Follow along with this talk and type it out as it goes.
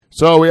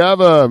So we have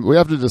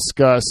to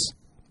discuss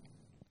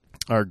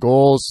our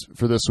goals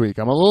for this week.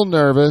 I'm a little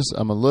nervous.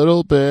 I'm a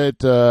little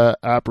bit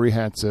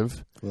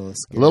apprehensive, a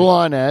little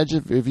on edge,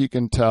 if you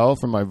can tell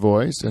from my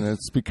voice, and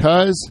it's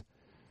because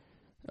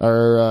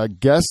our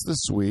guest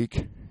this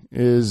week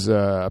is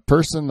a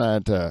person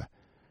that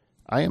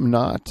I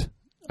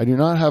do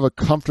not have a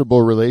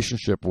comfortable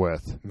relationship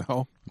with.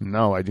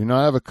 No, I do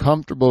not have a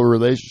comfortable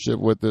relationship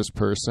with this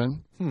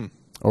person.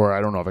 Or I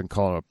don't know if I can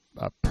call him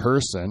a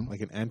person. Like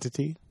an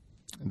entity?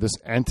 This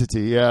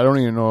entity, yeah, I don't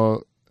even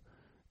know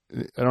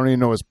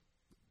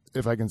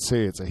if I can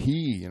say it's a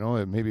he,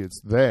 maybe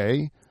it's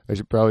they. I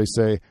should probably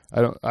say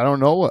I don't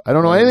know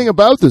anything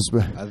about this.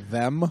 A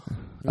them?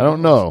 I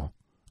don't know.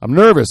 I'm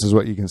nervous is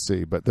what you can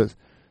see, but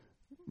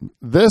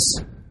this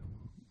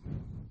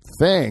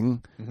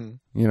thing,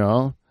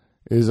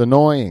 is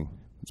annoying.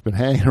 It's been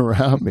hanging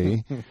around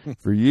me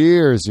for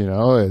years,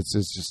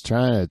 It's just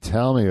trying to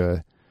tell me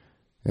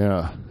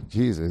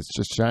it's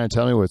just trying to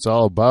tell me what it's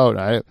all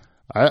about.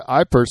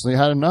 I personally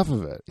had enough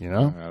of it,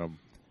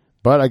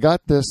 But I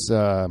got this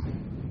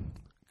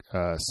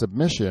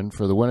submission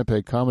for the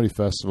Winnipeg Comedy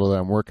Festival that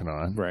I'm working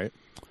on. Right.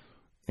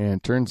 And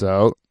it turns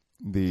out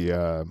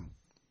the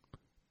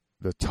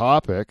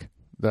topic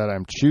that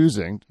I'm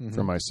choosing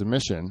for my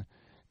submission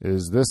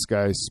is this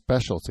guy's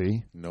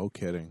specialty. No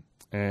kidding.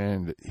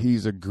 And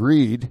he's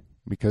agreed,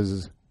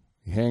 because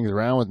he hangs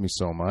around with me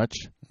so much,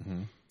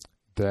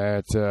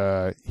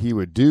 that he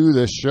would do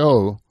this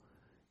show.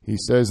 He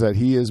says that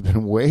he has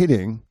been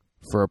waiting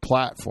for a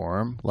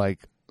platform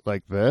like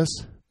this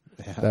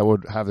that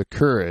would have the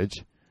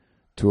courage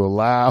to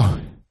allow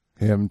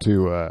him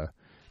to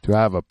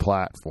have a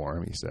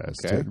platform, he says,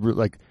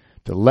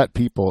 to let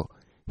people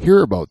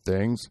hear about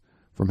things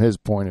from his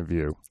point of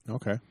view.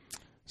 Okay.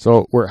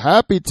 So we're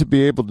happy to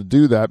be able to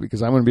do that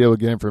because I'm going to be able to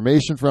get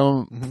information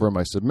from him for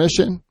my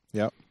submission.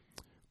 Yep.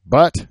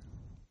 But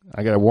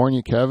I got to warn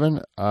you, Kevin,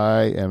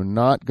 I am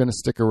not going to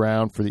stick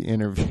around for the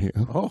interview.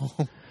 Oh.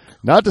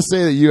 Not to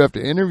say that you have to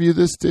interview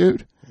this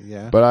dude,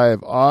 but I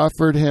have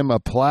offered him a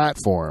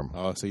platform.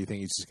 Oh, so you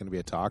think he's just going to be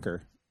a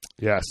talker?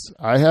 Yes.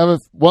 I have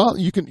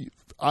you can,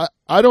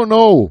 I don't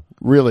know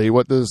really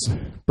what this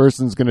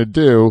person's going to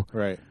do.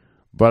 Right.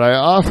 But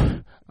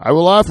I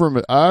will offer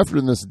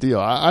him this deal.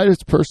 I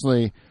just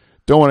personally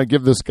don't want to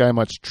give this guy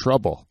much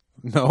trouble.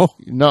 No.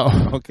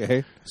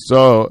 Okay.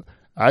 So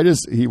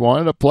he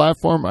wanted a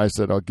platform. I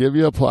said, I'll give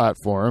you a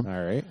platform.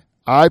 All right.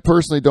 I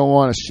personally don't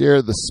want to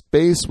share the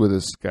space with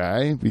this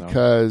guy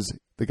because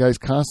the guy's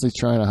constantly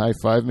trying to high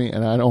five me,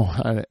 and I don't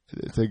want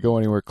to go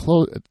anywhere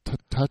close to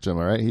touch him.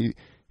 All right.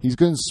 He's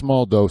good in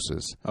small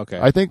doses. Okay.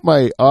 I think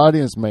my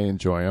audience may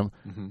enjoy him,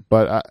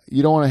 but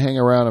you don't want to hang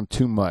around him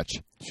too much.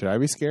 Should I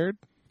be scared?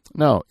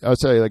 No, I'll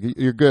tell you,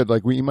 you're good.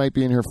 You might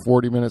be in here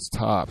 40 minutes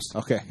tops.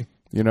 Okay.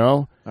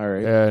 All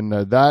right. And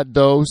that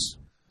dose,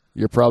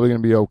 you're probably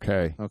going to be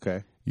okay.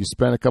 Okay. You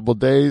spend a couple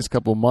days,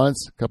 couple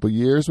months, couple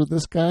years with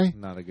this guy.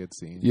 Not a good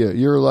scene. Yeah,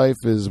 your life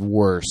is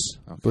worse.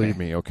 Okay. Believe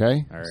me,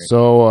 okay? All right.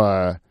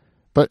 So,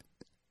 but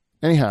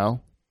anyhow,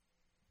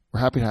 we're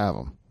happy to have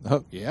him.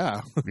 Oh,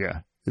 yeah. Yeah.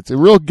 It's a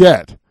real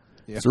get.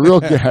 Yeah. It's a real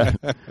get.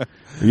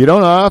 You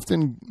don't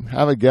often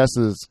have a guest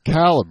of this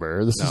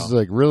caliber. This is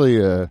really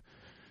a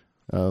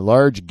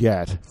large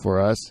get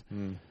for us.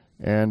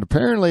 And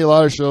apparently a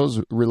lot of shows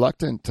are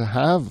reluctant to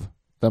have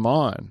them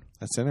on.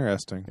 That's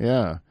interesting.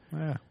 Yeah.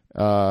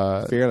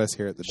 Fearless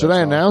here at the Should I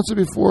announce it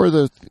before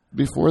the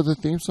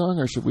theme song,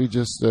 or should we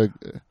just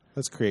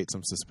let's create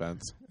some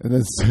suspense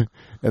and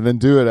then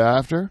do it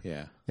after?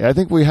 Yeah, I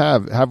think we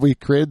have we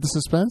created the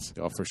suspense?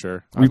 Oh, for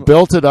sure. We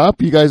built it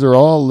up. You guys are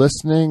all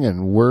listening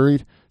and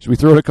worried. Should we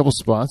throw in a couple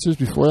sponsors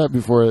before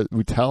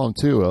we tell them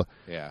too?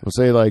 We'll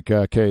say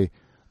okay,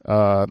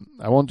 I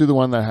won't do the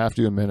one that I have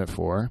to do a minute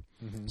for.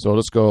 So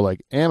let's go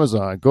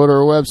Amazon. Go to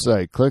our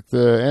website. Click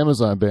the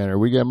Amazon banner.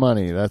 We get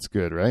money. That's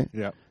good, right?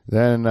 Yeah.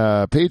 Then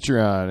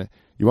Patreon.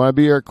 You want to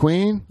be our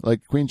queen,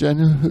 like Queen Jen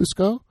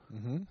Husko?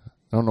 I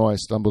don't know why I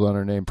stumbled on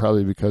her name.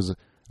 Probably because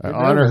I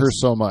honor her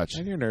so much.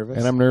 And you're nervous.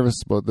 And I'm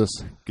nervous about this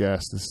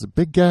guest. This is a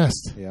big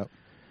guest. Yep.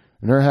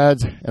 And her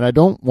heads. And I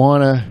don't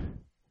want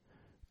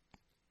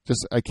to.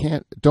 I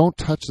can't. Don't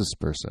touch this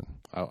person.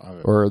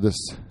 Or this.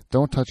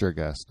 Don't touch our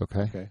guest.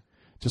 Okay. Okay.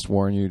 Just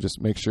warn you.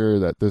 Just make sure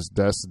that this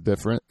desk is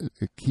different.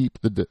 Keep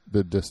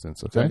the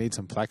distance. Okay. Do I need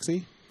some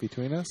plexi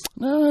between us?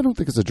 No, I don't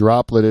think it's a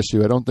droplet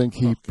issue. I don't think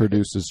he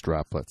produces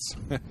droplets.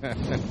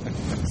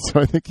 So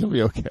I think you'll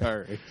be okay. All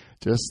right.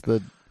 Just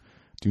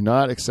do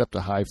not accept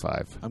a high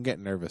five. I'm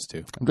getting nervous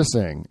too. I'm just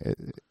saying.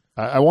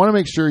 I want to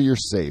make sure you're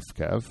safe,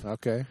 Kev.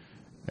 Okay.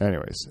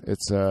 Anyways,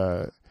 it's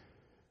how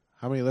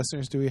many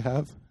listeners do we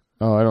have?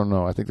 Oh, I don't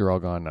know. I think they're all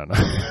gone now.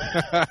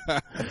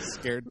 I'm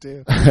scared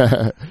too.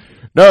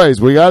 Anyways,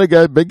 we got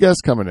a big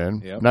guest coming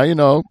in. Yep. Now you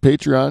know,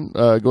 Patreon.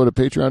 Go to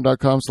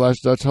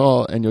patreon.com/Dutch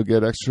Hall and you'll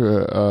get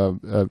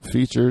extra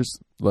features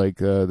like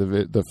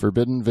the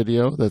forbidden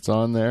video that's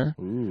on there.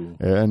 Ooh.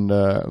 And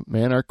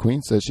man, our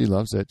queen says she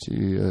loves it.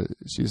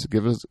 She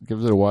gives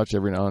it a watch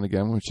every now and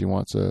again when she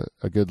wants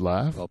a good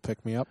laugh. They'll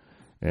pick me up.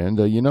 And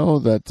you know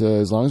that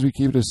as long as we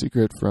keep it a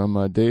secret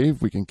from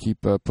Dave, we can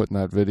keep putting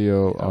that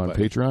video on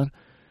Patreon,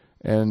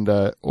 and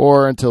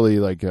or until he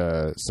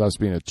stops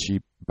being a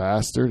cheap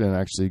bastard and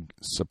actually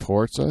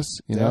supports us.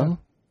 You know,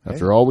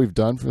 after all we've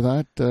done for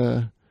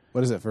that.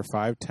 What is it for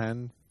 5,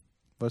 10?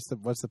 What's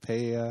the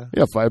pay? Yeah,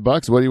 $5.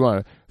 What do you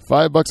want?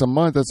 $5 a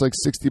month. That's like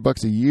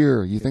 $60 a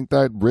year. You think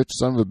that rich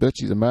son of a bitch?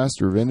 He's a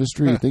master of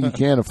industry. You think he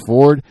can't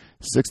afford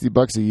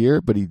 $60 a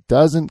year? But he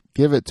doesn't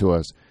give it to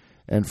us,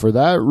 and for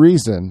that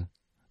reason,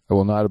 I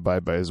will not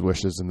abide by his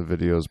wishes in the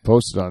videos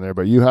posted on there.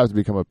 But you have to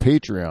become a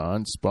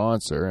Patreon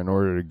sponsor in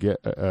order to get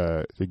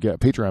a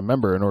Patreon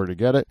member in order to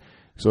get it.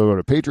 So go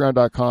to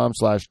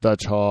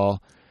patreon.com/Dutch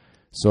Hall.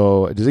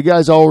 So, do you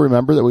guys all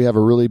remember that we have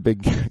a really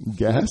big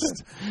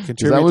guest?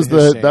 That was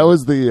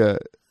the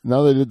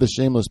now they did the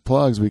shameless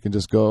plugs, we can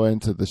just go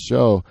into the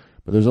show.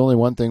 But there's only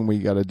one thing we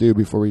got to do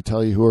before we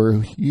tell you who our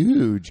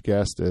huge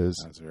guest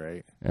is. That's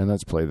right. And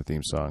that's play the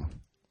theme song.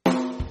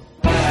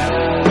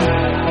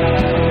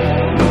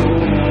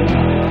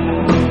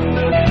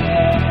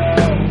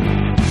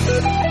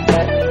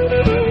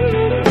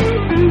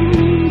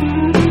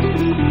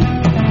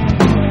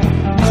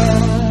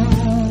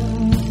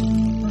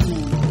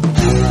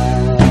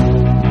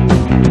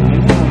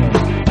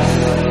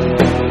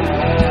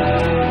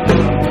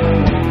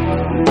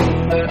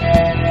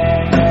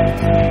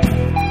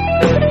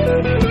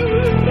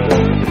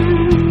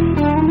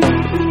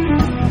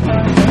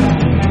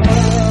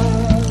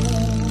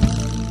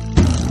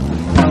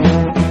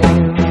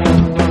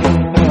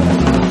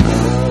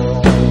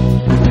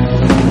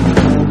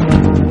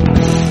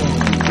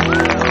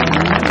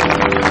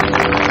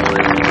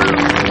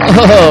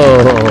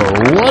 Oh,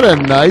 what a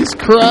nice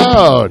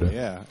crowd.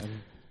 Yeah.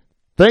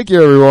 Thank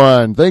you,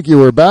 everyone. Thank you.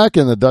 We're back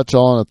in the Dutch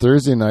Hall on a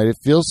Thursday night. It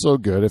feels so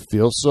good. It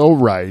feels so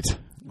right.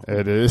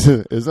 It is.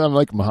 I'm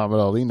like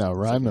Muhammad Ali now,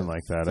 rhyming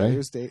like that,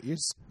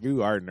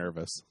 You are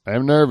nervous.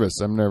 I'm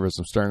nervous. I'm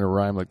starting to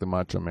rhyme like the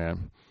Macho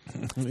Man.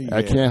 Yeah.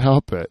 I can't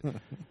help it.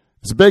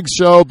 It's a big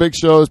show. Big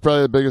Show is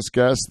probably the biggest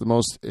guest, the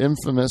most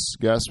infamous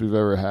guest we've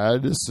ever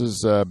had. This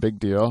is a big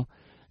deal.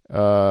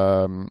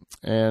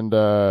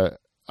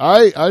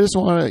 I just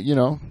want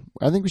to,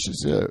 I think we should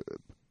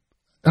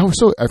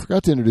I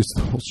forgot to introduce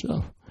the whole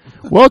show.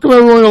 Welcome,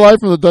 everyone, to Live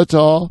from the Dutch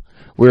Hall.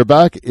 We're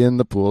back in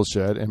the pool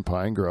shed in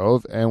Pine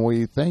Grove, and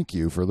we thank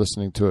you for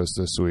listening to us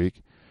this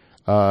week.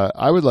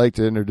 I would like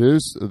to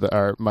introduce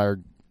my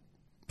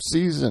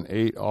Season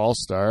 8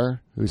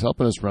 All-Star, who's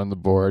helping us run the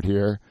board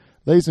here.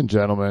 Ladies and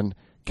gentlemen,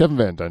 Kevin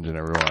Van Dungen,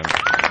 everyone.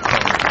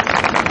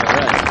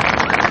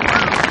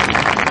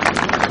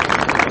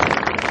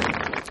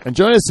 And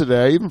join us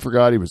today. I even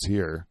forgot he was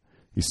here.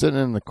 He's sitting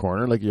in the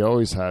corner like he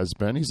always has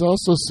been. He's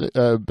also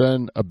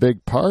been a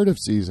big part of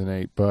Season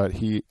 8, but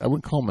I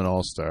wouldn't call him an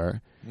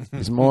all-star.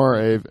 He's more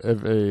of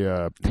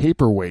a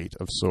paperweight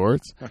of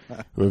sorts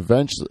who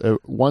eventually,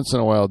 once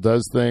in a while,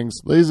 does things.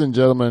 Ladies and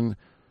gentlemen,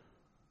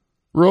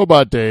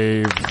 Robot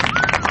Dave.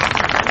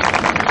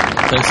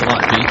 Thanks a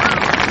lot, Pete.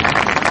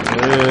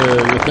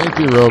 Thank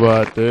you,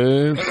 Robot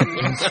Dave.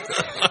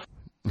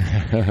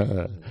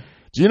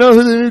 Do you know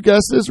who the new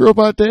guest is,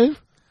 Robot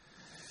Dave?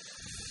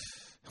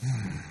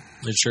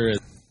 It sure is.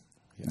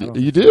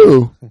 You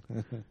do.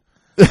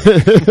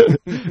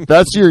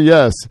 That's your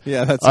yes.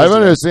 Yeah, that's. I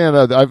understand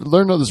that. I've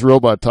learned how this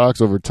robot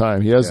talks over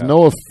time. He has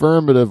no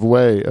affirmative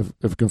way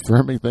of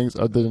confirming things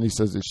other than he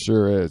says it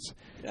sure is.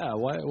 Yeah,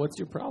 what's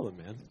your problem,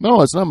 man?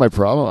 No, it's not my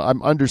problem.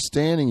 I'm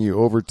understanding you.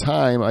 Over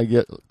time, I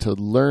get to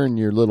learn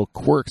your little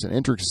quirks and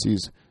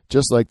intricacies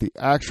just like the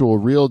actual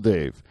real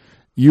Dave.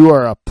 You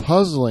are a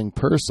puzzling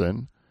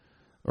person,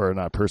 or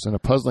not person, a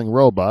puzzling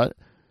robot,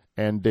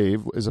 and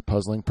Dave is a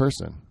puzzling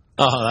person.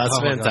 Oh, that's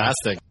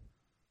fantastic.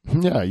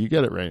 Yeah, you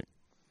get it right.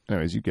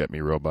 Anyways, you get me,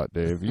 Robot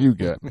Dave. You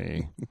get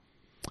me.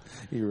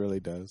 He really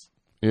does.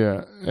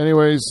 Yeah.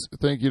 Anyways,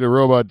 thank you to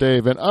Robot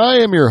Dave. And I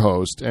am your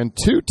host and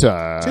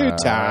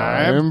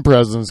two-time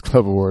President's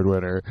Club Award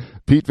winner,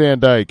 Pete Van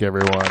Dyke,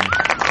 everyone.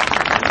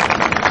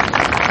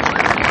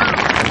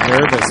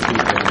 Nervous,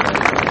 Pete Van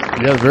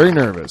Dyke. Yeah, very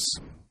nervous.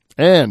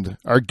 And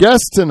our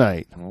guest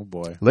tonight. Oh,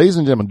 boy. Ladies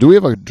and gentlemen, do we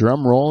have a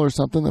drum roll or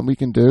something that we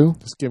can do?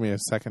 Just give me a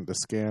second to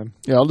scan.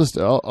 Yeah,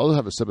 I'll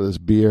have a sip of this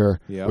beer,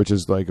 which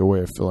is like a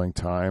way of filling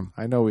time.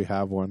 I know we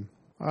have one.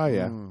 Oh,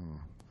 yeah.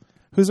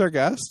 Who's our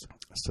guest?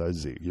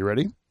 Suzy. You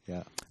ready?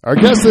 Yeah. Our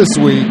guest this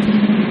week,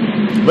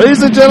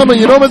 ladies and gentlemen,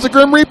 you know him as a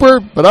Grim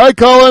Reaper, but I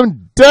call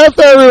him Death,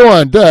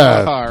 everyone.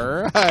 Death.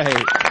 All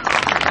right.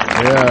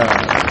 Yeah.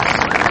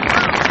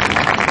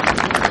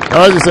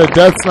 As I said,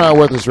 Death's not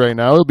with us right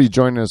now. He'll be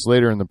joining us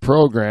later in the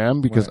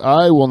program because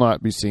I will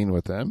not be seen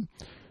with him.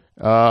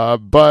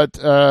 But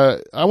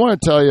I want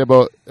to tell you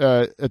about,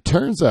 it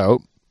turns out,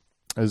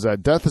 is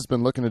that Death has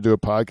been looking to do a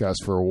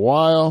podcast for a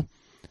while,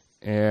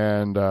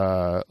 and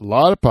a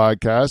lot of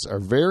podcasts are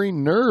very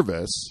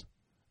nervous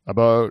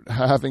about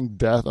having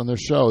Death on their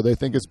show. They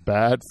think it's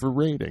bad for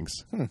ratings.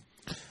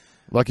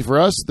 Lucky for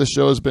us, the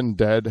show has been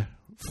dead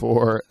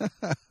for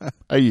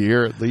a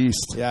year at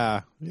least.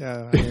 Yeah.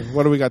 I mean,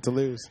 what do we got to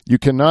lose? You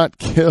cannot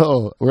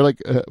kill. We're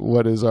like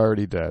what is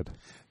already dead.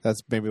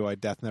 That's maybe why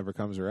death never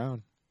comes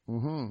around.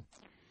 Mm-hmm.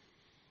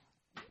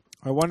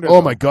 I wonder.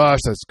 Oh my gosh,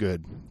 that's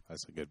good.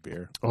 That's a good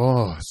beer.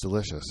 Oh, it's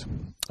delicious.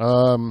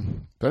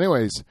 But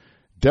anyways,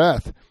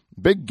 Death,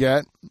 big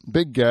get.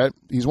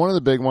 He's one of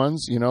the big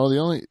ones. You know,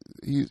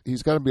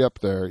 he's got to be up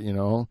there. You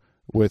know,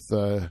 with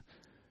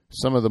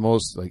some of the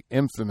most like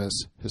infamous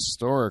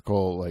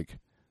historical like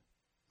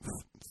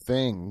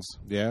things.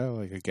 Yeah,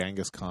 like a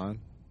Genghis Khan.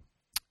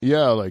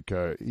 Yeah, like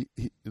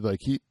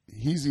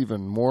he's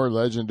even more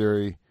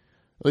legendary.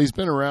 Well, he's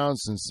been around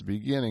since the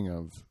beginning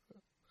of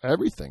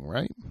everything,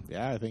 right?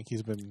 Yeah, I think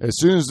he's been. As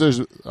soon as there's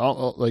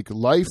like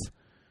life,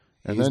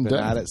 and he's then been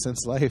death. at it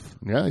since life.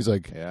 Yeah, he's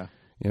like, yeah,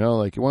 you know,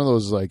 like one of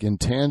those like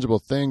intangible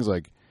things,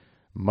 like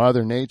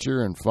Mother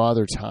Nature and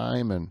Father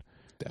Time and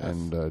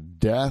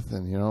death,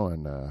 and you know,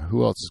 and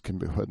who else can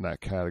be put in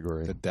that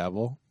category? The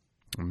devil,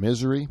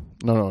 misery.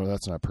 No,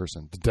 that's not a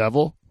person. The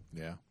devil.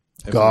 Yeah,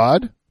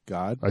 God,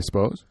 I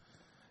suppose.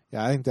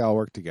 Yeah, I think they all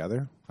work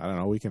together. I don't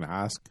know. We can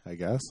ask, I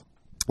guess.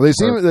 They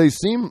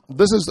seem.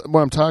 This is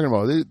what I'm talking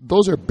about.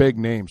 Those are big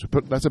names.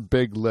 That's a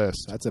big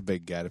list. That's a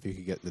big get if you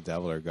could get the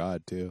devil or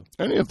God too.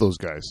 Any of those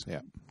guys.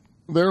 Yeah,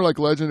 they're like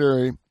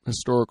legendary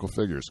historical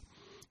figures.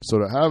 So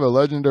to have a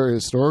legendary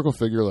historical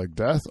figure like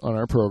Death on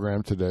our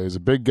program today is a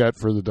big get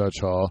for the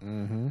Dutch Hall,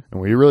 and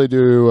we really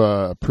do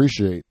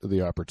appreciate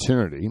the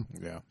opportunity.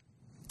 Yeah.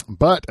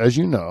 But as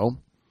you know,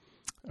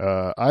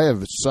 I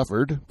have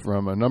suffered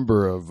from a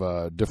number of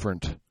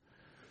different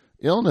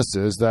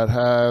illnesses that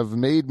have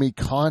made me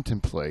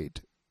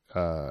contemplate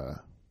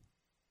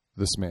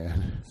this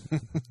man,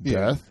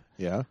 Death,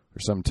 for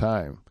some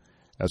time.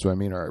 That's what I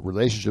mean. Our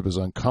relationship is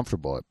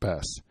uncomfortable at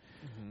best.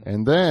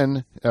 And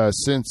then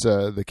since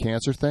the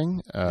cancer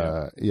thing,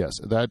 yes,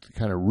 that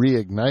kind of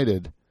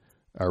reignited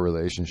our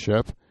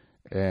relationship,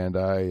 and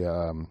I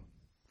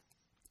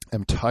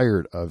am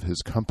tired of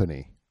his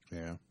company.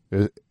 Yeah.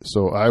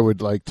 So I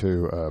would like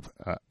to.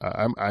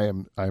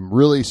 I'm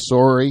really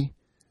sorry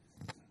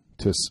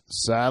to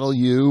saddle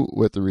you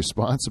with the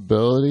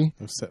responsibility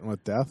of sitting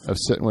with death.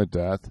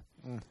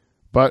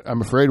 But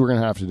I'm afraid we're going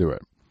to have to do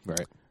it.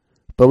 Right.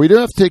 But we do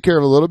have to take care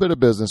of a little bit of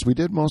business. We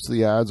did most of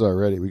the ads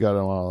already. We got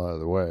them all out of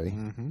the way.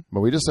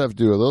 But we just have to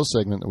do a little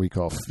segment that we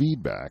call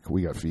feedback.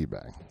 We got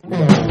feedback. We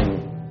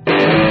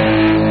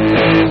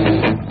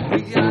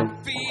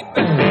got feedback.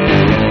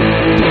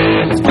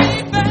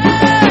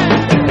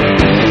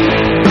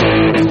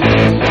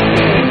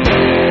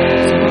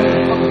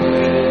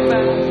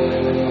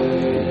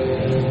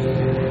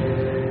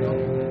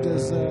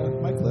 Does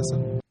Mike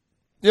listen?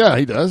 Yeah,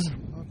 he does.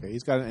 Okay,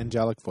 he's got an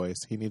angelic voice.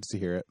 He needs to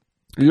hear it.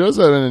 He does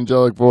have an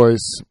angelic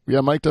voice.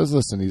 Yeah, Mike does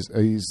listen. He's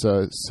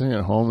sitting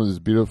at home with his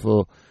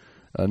beautiful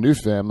new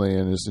family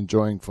and is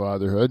enjoying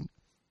fatherhood.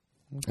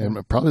 Okay.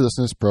 And probably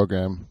listen to this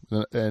program.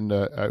 And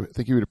I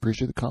think he would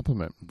appreciate the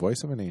compliment.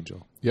 Voice of an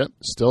angel. Yep,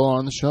 still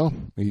on the show.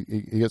 He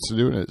gets to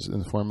do it in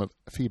the form of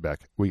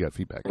feedback. We got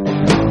feedback.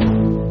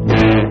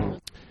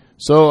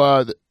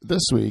 So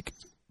this week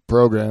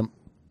program,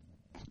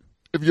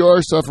 if you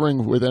are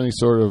suffering with any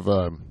sort of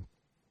a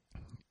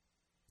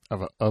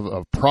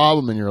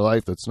problem in your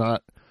life that's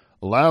not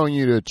allowing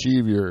you to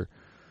achieve your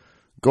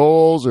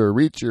goals or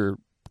reach your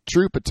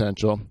true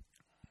potential,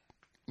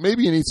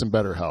 maybe you need some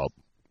better help.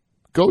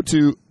 Go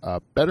to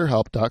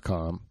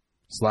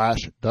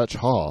betterhelp.com/Dutch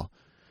Hall.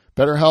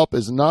 BetterHelp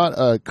is not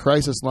a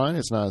crisis line.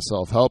 It's not a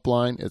self-help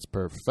line. It's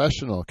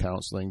professional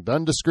counseling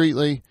done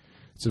discreetly.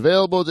 It's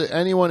available to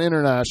anyone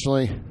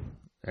internationally.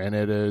 And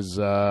it is,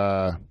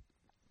 what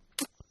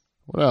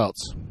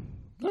else?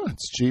 Oh,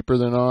 it's cheaper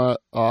than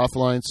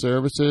offline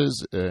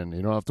services, and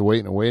you don't have to wait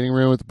in a waiting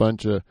room with a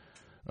bunch of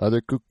other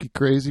kooky,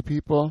 crazy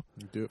people.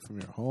 You do it from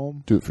your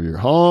home. Do it for your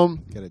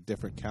home. Get a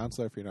different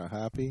counselor if you're not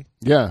happy.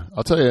 Yeah,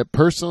 I'll tell you,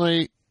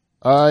 personally,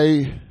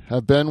 I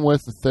have been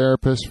with a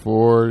therapist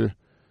for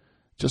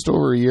just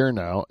over a year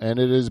now, and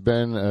it has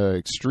been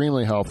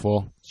extremely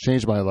helpful. It's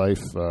changed my life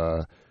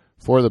for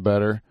the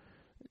better.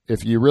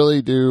 If you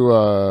really do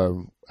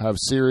have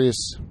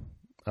serious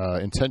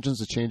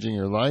intentions of changing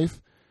your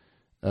life,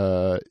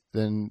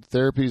 then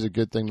therapy is a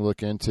good thing to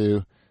look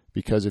into,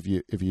 because if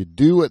you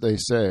do what they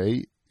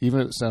say, even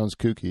if it sounds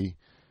kooky,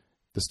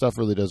 the stuff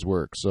really does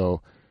work.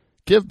 So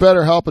give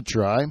BetterHelp a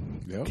try.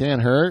 Yep.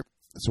 Can't hurt.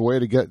 It's a way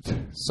to get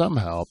some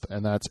help,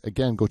 and that's,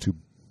 again, go to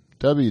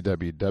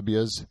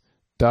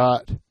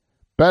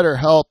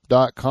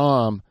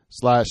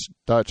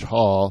www.betterhelp.com/Dutch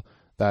Hall.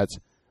 That's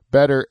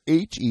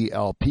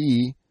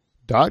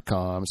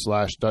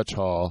betterhelp.com/Dutch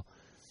Hall.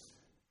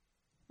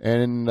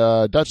 And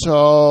Dutch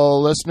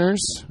Hall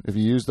listeners, if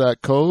you use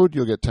that code,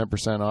 you'll get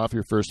 10% off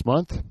your first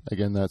month.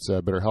 Again, that's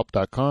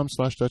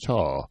betterhelp.com/Dutch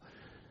Hall.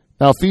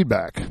 Now,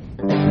 feedback.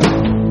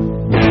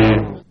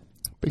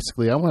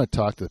 Basically, I want to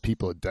talk to the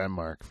people of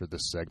Denmark for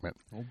this segment.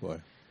 Oh,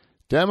 boy.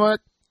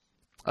 Denmark,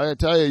 I got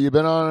to tell you, we've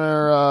been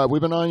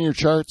on your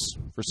charts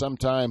for some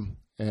time.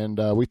 And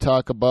we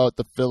talk about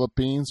the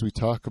Philippines. We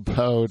talk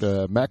about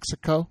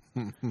Mexico.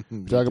 We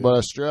talk about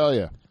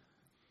Australia.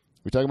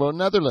 We talk about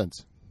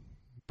Netherlands.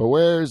 But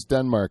where's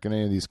Denmark in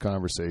any of these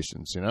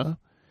conversations, you know?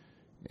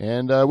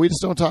 And we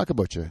just don't talk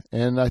about you.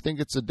 And I think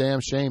it's a damn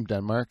shame,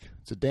 Denmark.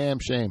 It's a damn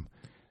shame.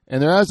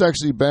 And there has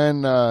actually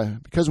been,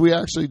 because we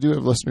actually do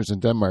have listeners in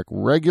Denmark,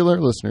 regular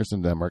listeners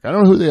in Denmark. I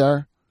don't know who they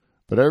are,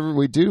 but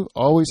we do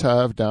always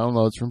have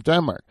downloads from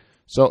Denmark.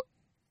 So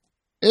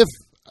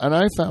and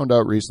I found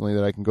out recently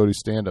that I can go do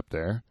stand-up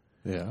there.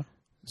 Yeah.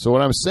 So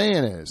what I'm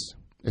saying is,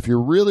 if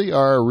you really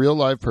are a real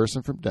live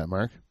person from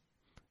Denmark,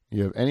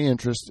 you have any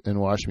interest in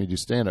watching me do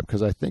stand-up,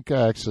 because I think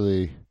I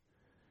actually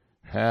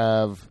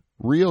have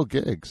real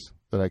gigs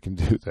that I can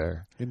do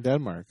there. In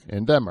Denmark,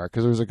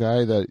 because there's a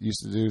guy that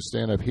used to do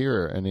stand-up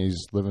here, and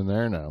he's living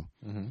there now.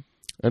 Mm-hmm.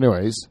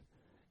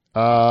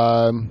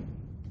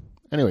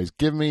 Anyways,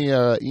 give me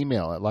an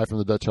email at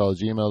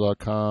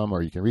livefromthedutchhall@gmail.com,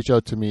 or you can reach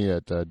out to me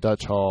at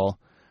Dutch Hall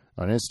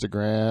on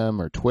Instagram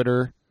or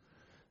Twitter,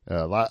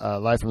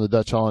 Live from the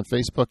Dutch Hall on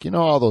Facebook. You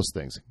know, all those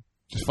things.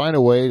 Just find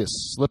a way to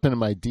slip into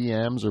my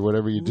DMs or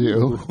whatever you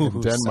do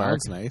in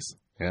Denmark. Sounds nice.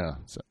 Yeah.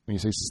 So when you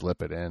say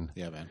slip it in.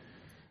 Yeah, man.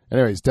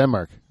 Anyways,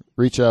 Denmark,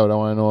 reach out. I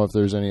want to know if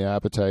there's any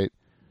appetite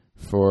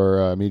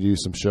for me to do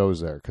some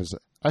shows there, because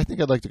I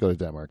think I'd like to go to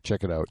Denmark.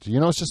 Check it out. You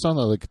know, it's just on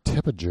the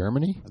tip of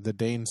Germany. The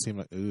Danes seem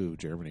like,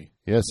 Germany.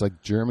 Yeah, it's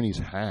like Germany's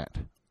hat.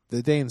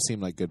 The Danes seem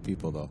like good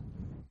people, though.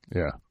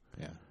 Yeah.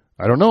 Yeah.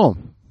 I don't know.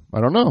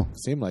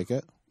 Seem like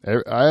it.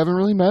 I haven't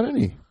really met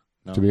any,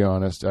 No. to be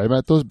honest. I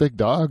met those big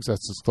dogs.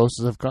 That's as close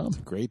as I've come.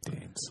 Great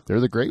Danes. They're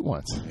the great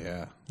ones.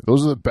 Yeah.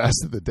 Those are the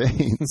best of the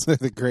Danes. They're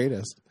the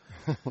greatest.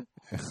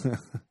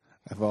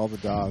 Of all the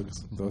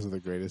dogs, those are the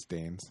greatest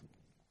Danes.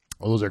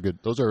 Oh, those are good.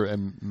 Those are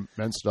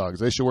immense dogs.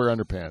 They should wear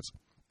underpants.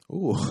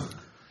 Ooh.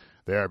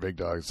 They are big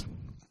dogs.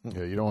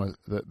 Yeah, you don't want.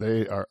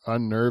 They are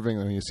unnerving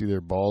when you see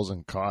their balls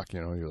and cock. You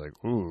know, you're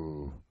like,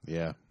 ooh.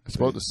 Yeah. It's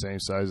about the same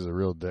size as a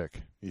real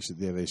dick.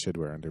 They should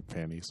wear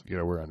underpanties. You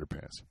gotta wear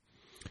underpants.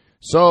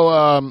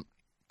 So,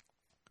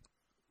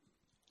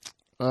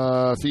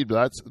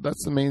 feedback.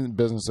 That's the main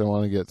business I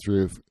want to get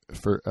through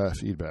for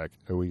feedback.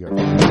 We got.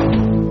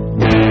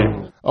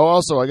 Oh,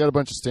 also, I got a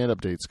bunch of stand-up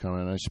dates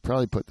coming. I should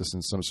probably put this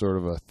in some sort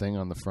of a thing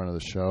on the front of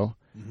the show.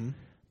 Mm-hmm.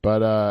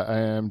 But I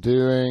am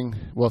doing,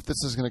 well, if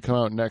this is going to come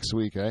out next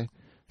week, eh?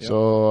 Yep.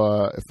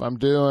 So if I'm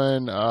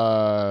doing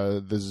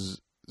the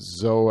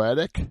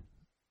Zoetic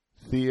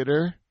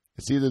Theater,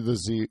 it's either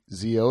the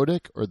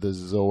Zeotic or the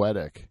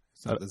Zoetic.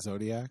 Is that the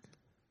Zodiac?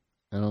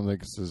 I don't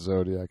think it's the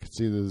Zodiac. It's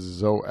either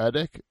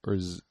Zoetic or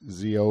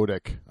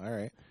Zeotic. All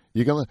right.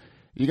 You can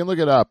look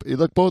it up. You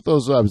look both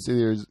those up.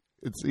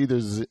 It's either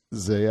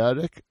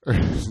Zeotic or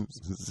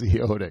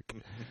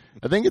Zeotic.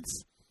 I think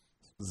it's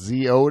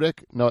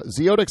Zeotic. No,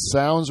 Zeotic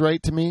sounds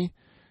right to me,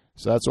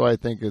 so that's why I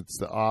think it's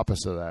the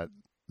opposite of that.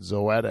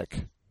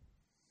 Zoetic.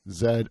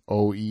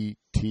 Zoetic.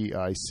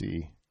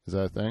 Is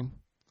that a thing?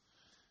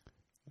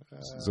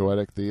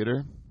 Zoetic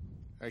Theater?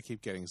 I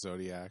keep getting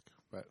Zodiac,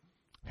 but...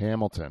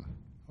 Hamilton.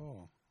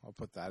 Oh, I'll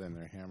put that in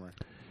there, Hammer.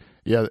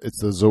 Yeah,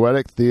 it's the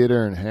Zoetic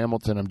Theater in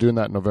Hamilton. I'm doing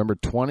that November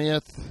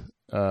 20th.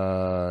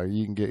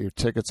 You can get your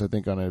tickets, I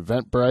think, on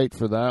Eventbrite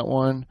for that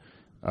one.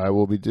 I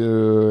will be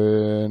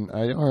doing...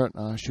 I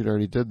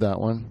already did that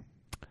one.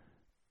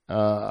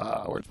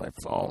 Where's my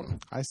phone?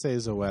 I say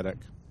Zoetic.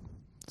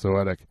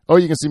 Zoetic. Oh,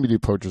 you can see me do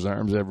Poacher's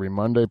Arms every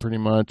Monday, pretty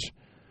much.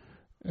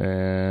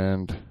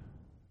 And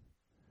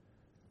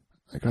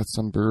I got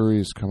some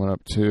breweries coming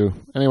up, too.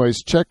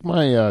 Anyways, check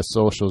my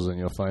socials, and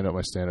you'll find out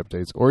my stand-up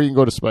dates. Or you can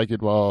go to Spike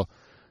It Wall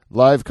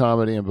Live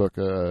Comedy and book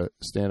a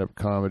stand-up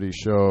comedy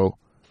show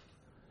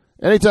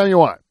anytime you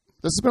want.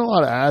 There's been a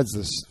lot of ads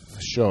this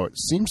show. It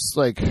seems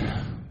like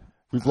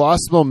we've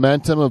lost the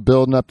momentum of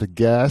building up the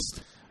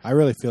guest. I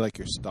really feel like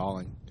you're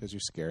stalling because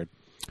you're scared.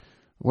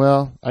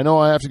 Well, I know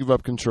I have to give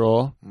up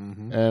control,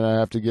 mm-hmm. and I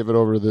have to give it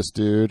over to this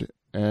dude.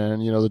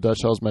 And, you know, the Dutch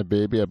Hall's my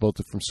baby. I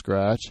built it from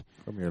scratch.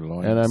 From your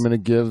loins. And I'm going to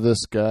give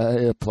this guy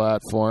a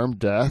platform,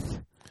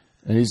 Death.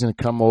 And he's going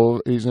to come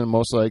over. He's going to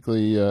most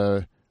likely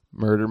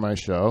murder my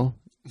show.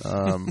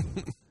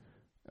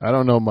 I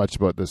don't know much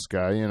about this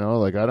guy, you know.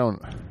 Like, I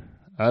don't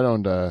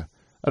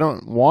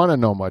want to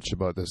know much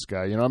about this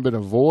guy. You know, I've been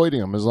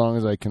avoiding him as long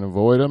as I can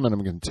avoid him, and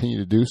I'm going to continue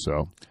to do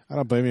so. I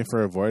don't blame you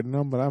for avoiding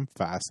him, but I'm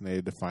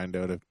fascinated to find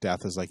out if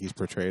Death is like he's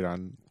portrayed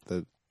on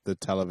the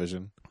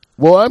television.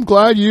 Well, I'm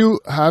glad you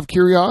have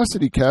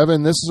curiosity,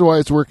 Kevin. This is why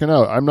it's working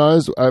out. I'm not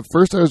as at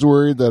first I was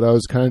worried that I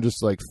was kind of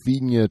just like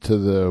feeding you to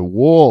the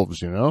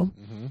wolves, you know.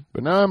 Mm-hmm.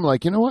 But now I'm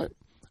like, you know what?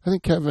 I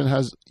think Kevin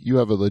you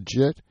have a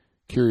legit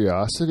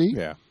curiosity.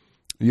 Yeah.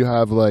 You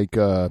have like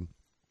an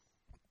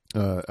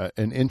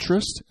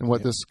interest in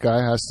what this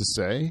guy has to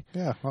say.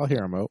 Yeah, I'll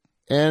hear him out.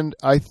 And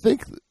I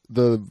think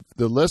the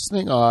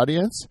listening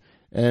audience,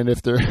 and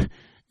if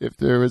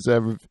there was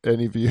ever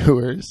any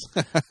viewers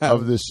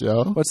of the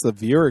show, what's the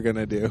viewer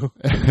gonna do?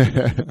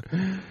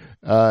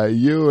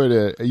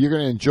 you're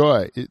gonna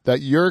enjoy it,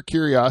 that. Your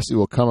curiosity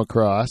will come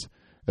across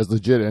as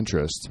legit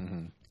interest,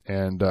 mm-hmm.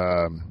 and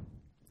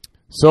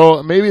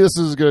so maybe this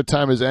is as good a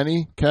time as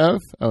any. Kev,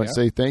 I would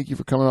say thank you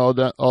for coming all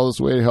this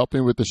way to help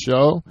me with the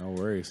show. No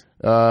worries.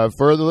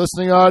 For the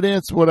listening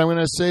audience, what I'm going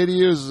to say to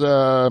you is,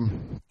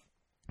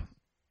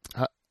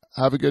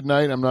 have a good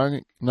night. I'm not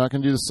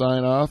going to do the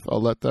sign off.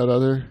 I'll let that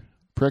other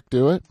prick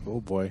do it.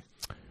 Oh, boy.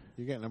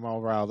 You're getting them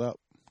all riled up.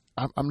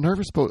 I'm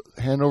nervous about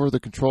hand over the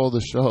control of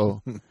the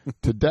show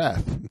to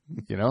Death.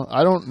 You know,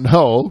 I don't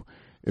know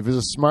if it's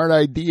a smart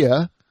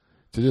idea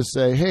to just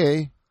say,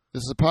 hey,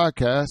 this is a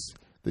podcast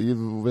that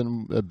you've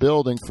been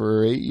building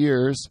for 8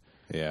 years.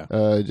 Yeah.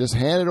 Just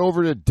hand it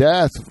over to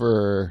Death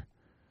for.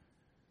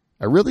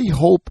 I really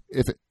hope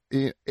if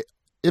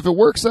it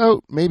works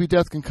out, maybe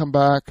Death can come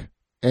back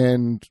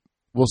and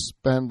we'll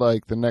spend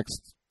like the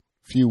next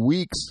few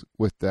weeks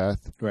with Death.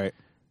 Right.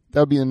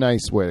 That would be a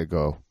nice way to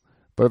go.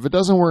 But if it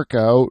doesn't work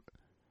out,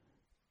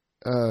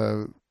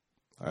 I'm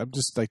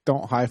just like,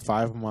 don't high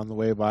five him on the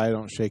way by.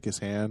 Don't shake his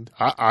hand.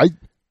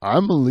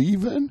 I'm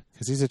leaving.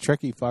 Because he's a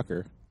tricky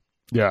fucker.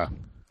 Yeah.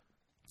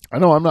 I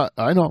know I'm not.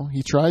 I know.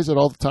 He tries it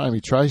all the time.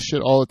 He tries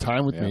shit all the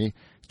time with me.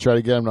 Try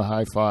to get him to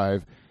high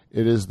five.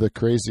 It is the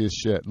craziest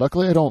shit.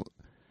 Luckily, I don't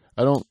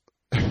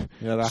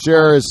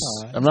share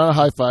his. I'm not a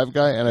high five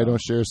guy, and I don't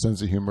share his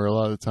sense of humor a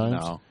lot of the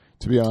times. No.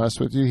 To be honest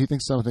with you, he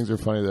thinks some things are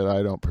funny that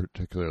I don't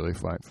particularly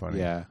find funny.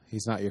 Yeah,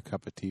 he's not your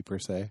cup of tea per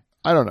se.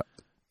 I don't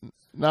know.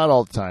 Not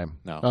all the time.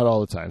 No. Not all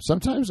the time.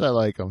 Sometimes I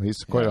like him. He's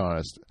quite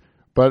honest,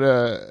 but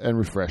and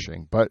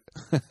refreshing. But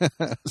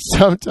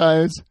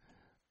sometimes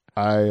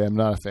I am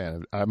not a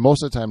fan of.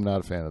 Most of the time,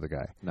 not a fan of the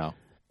guy. No.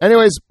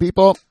 Anyways,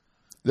 people,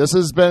 this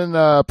has been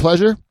a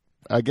pleasure.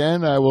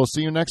 Again, I will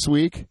see you next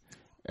week,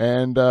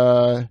 and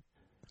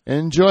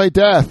enjoy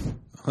Death.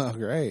 Oh,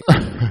 great.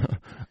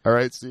 All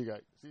right, see you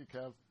guys. See you,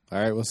 Kev. All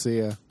right, we'll see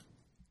you.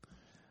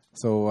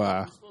 So,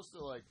 We're supposed to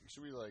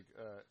should we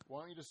why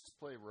don't you just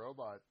play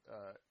robot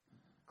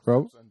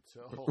Ro- clips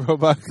until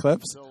robot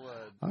clips? until,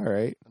 All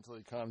right. until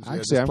he comes?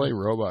 Actually, Just play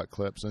robot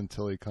clips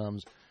until he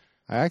comes.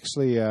 I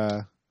actually,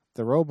 the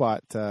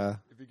robot,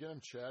 If you get him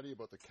chatty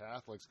about the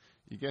Catholics,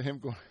 you get him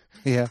going.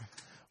 yeah.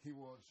 He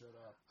won't shut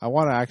up. I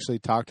want to actually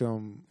talk to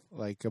him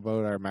like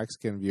about our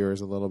Mexican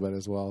viewers a little bit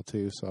as well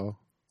too. So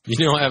You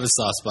don't have a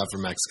soft spot for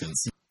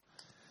Mexicans.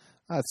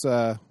 that's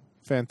a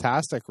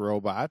fantastic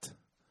robot.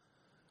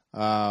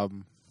 All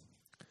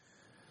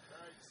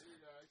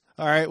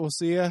right, we'll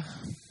see you.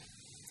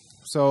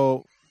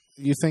 So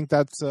you think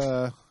that's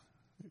not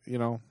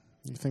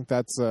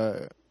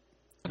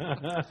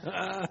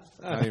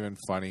even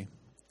funny.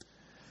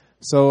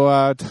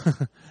 So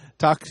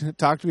talk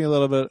to me a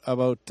little bit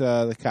about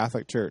the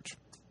Catholic Church.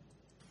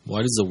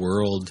 Why does the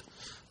world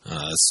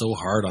so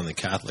hard on the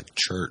Catholic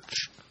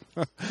Church?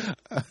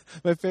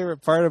 My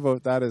favorite part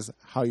about that is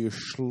how you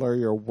slur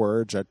your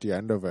words at the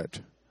end of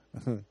it.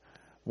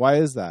 Why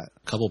is that?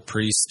 A couple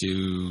priests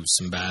do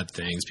some bad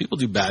things. People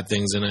do bad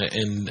things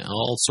in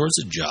all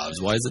sorts of jobs.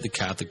 Why is it the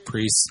Catholic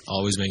priests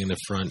always making the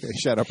front Okay,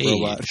 shut up, page?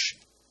 robot.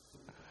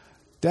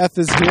 Death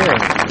is here.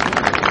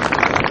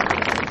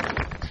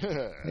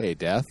 Hey,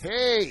 Death.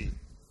 Hey,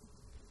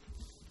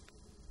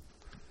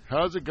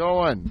 how's it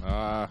going?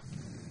 I'm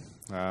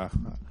a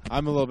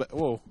little bit.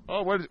 Whoa!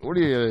 Oh, what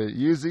do you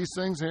use these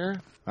things here?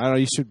 I don't know.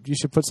 You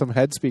should put some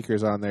head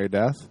speakers on there,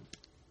 Death.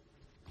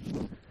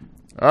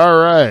 All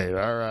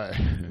right.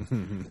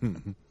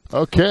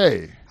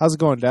 Okay. How's it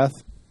going, Death?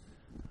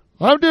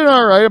 I'm doing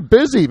all right. I'm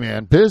busy,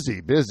 man.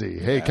 Busy.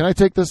 Hey, can I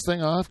take this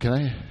thing off? Can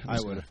I? I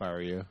would if I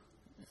were you. I'm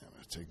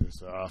gonna take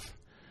this off.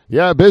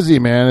 Yeah, busy,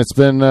 man. It's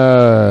been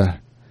a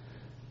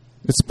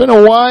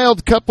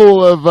wild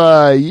couple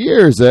of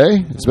years, eh?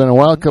 It's been a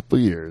wild couple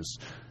of years.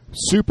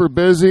 Super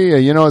busy.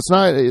 It's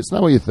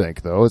not what you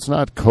think, though. It's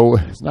not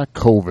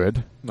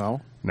COVID.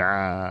 No.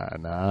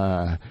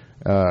 Nah.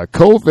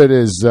 COVID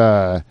is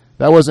that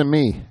wasn't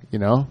me.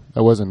 That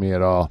wasn't me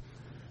at all.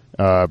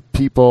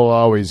 People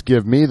always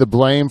give me the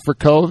blame for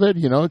COVID.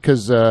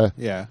 Because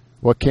Yeah.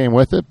 what came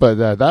with it, but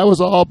that was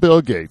all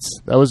Bill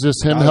Gates. That was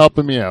just him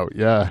helping me out.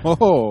 Yeah.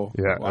 Oh.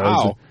 Yeah.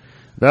 Wow.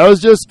 That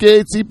was just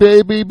Gatesy,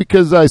 baby,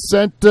 because I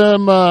sent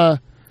him.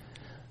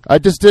 I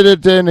just did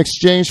it in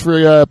exchange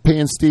for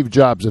paying Steve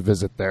Jobs a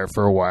visit there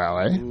for a while.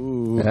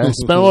 Ooh. Yeah, I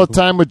spent a little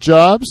time with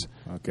Jobs,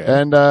 Okay.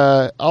 and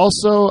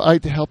also I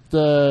helped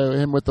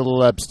him with the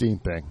little Epstein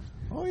thing.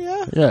 Oh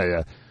yeah.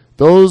 Yeah.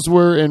 Those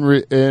were in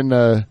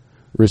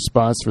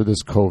response for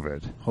this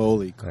COVID.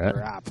 Holy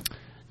crap.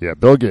 Yeah,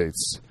 Bill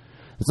Gates.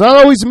 It's not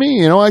always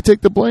me, I take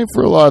the blame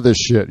for a lot of this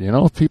shit,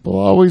 People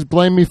always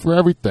blame me for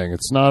everything.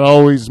 It's not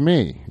always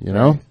me,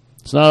 Right.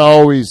 It's not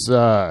always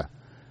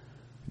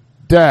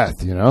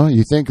death,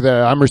 You think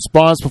that I'm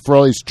responsible for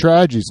all these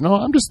tragedies. No,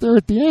 I'm just there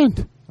at the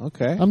end.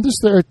 Okay. I'm just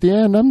there at the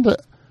end.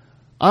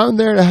 I'm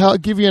there to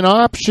help give you an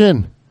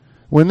option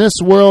when this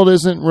world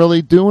isn't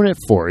really doing it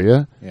for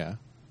you. Yeah.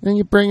 Then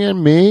you bring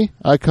in me.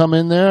 I come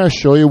in there. I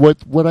show you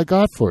what I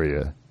got for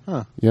you.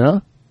 Huh.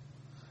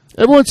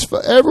 Everyone's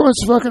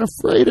fucking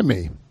afraid of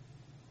me.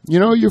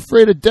 You're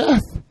afraid of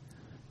death.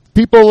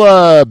 People,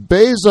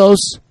 Bezos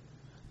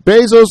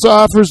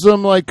offers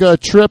them like a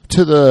trip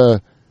to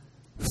the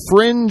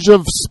fringe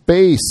of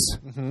space.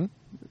 Mm-hmm.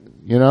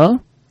 And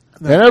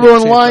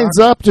everyone lines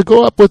up to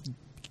go up with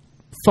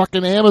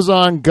fucking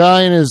Amazon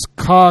guy in his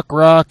cock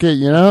rocket.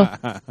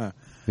 That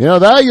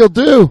you'll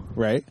do.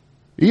 Right.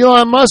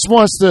 Elon Musk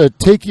wants to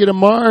take you to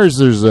Mars.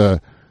 There's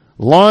a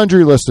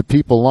laundry list of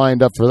people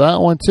lined up for that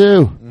one,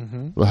 too.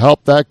 Mm-hmm. We'll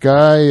help that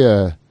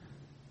guy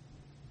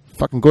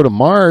fucking go to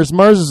Mars.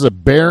 Mars is a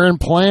barren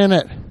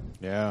planet.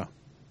 Yeah.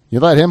 You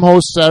let him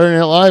host Saturday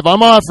Night Live.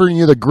 I'm offering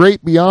you the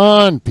great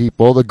beyond,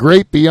 people. The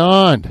great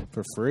beyond.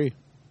 For free.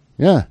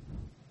 Yeah.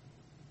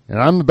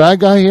 And I'm the bad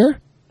guy here?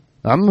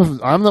 I'm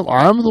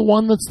the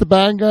one that's the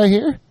bad guy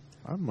here?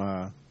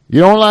 You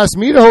don't ask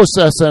me to host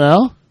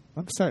SNL.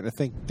 I'm starting to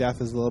think death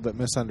is a little bit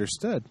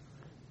misunderstood.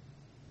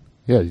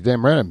 Yeah, you're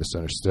damn right I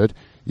misunderstood.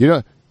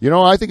 You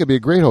know, I think it'd be a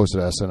great host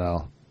at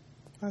SNL.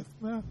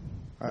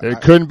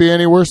 It couldn't be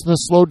any worse than the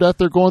slow death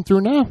they're going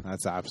through now.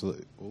 That's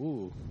absolutely...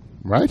 Ooh.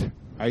 Right?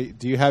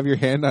 Do you have your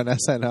hand on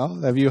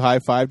SNL? Have you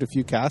high-fived a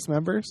few cast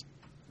members?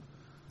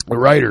 The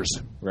writers.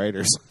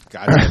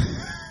 Gotcha.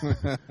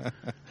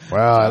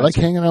 Well, I like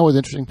hanging out with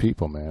interesting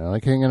people, man.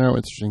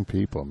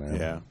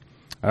 Yeah.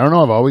 I don't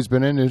know. I've always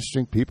been into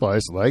interesting people. I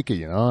just like it,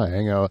 you know. I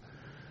hang out.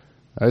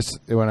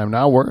 When I'm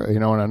not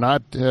when I'm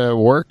not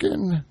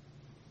working,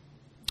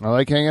 I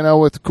like hanging out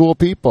with cool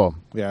people.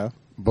 Yeah.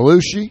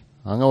 Belushi.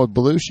 I hung out with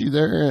Belushi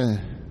there. That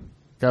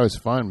guy was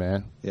fun,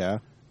 man. Yeah.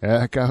 Yeah,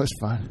 that guy was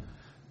fun.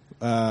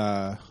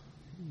 Yeah,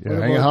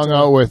 I hung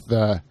out with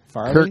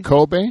Kurt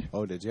Cobain.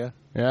 Oh, did you?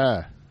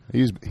 Yeah,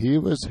 he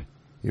was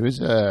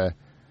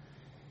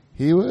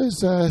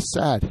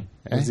sad.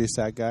 Is he a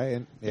sad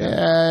guy?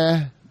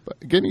 Yeah, but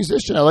good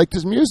musician. I liked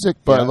his music,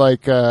 but I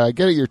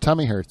get it. Your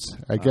tummy hurts.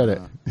 I get it.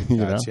 You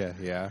gotcha.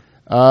 know?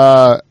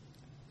 Yeah.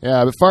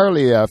 Yeah, but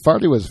Farley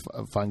was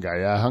a fun guy.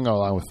 Yeah, I hung out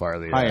along with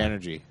Farley. High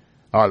energy.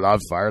 Oh, I love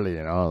Farley.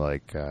 You know,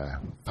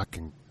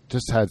 fucking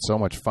just had so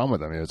much fun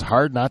with him. It was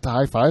hard not to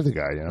high five the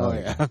guy. You know. Oh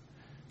yeah.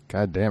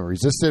 God damn,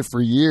 resisted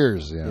for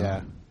years. You know?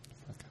 Yeah.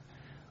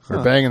 We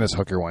were banging this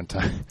hooker one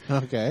time.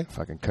 Okay.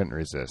 Fucking couldn't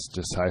resist.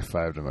 Just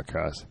high-fived him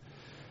across.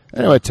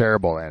 Anyway,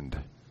 terrible end.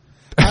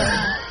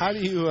 How do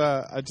you,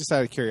 just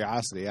out of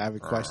curiosity, I have a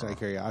question out of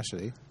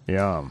curiosity.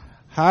 Yeah.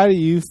 How do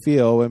you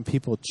feel when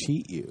people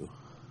cheat you?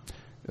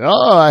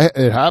 Oh,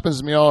 it happens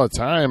to me all the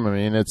time. I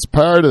mean, it's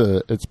part of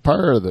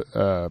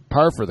the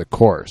par for the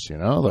course, you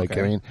know? Like,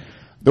 Okay. I mean,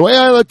 the way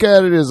I look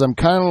at it is I'm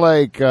kind of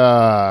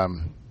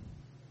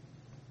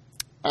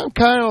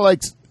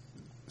like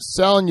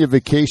selling you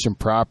vacation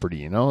property,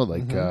 you know,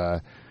 like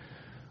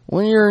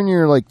when you're in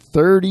your like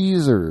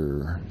 30s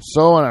or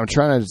so, and I'm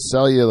trying to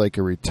sell you like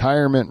a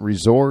retirement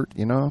resort,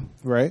 you know,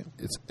 Right.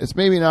 it's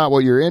maybe not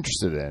what you're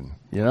interested in,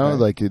 you know, Right.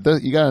 like you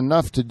got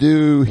enough to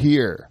do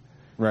here,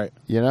 Right.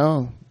 you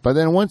know, but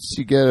then once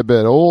you get a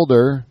bit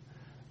older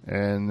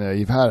and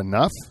you've had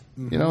enough,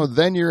 you know,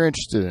 then you're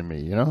interested in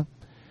me, you know.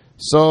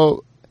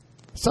 So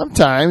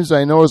sometimes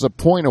I know there's a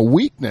point of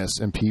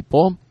weakness in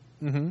people.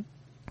 Mm-hmm.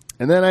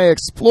 And then I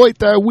exploit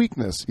that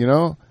weakness, you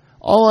know.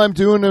 All I'm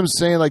doing is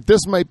saying, like,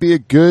 this might be a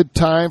good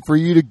time for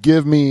you to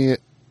give me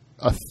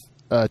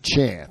a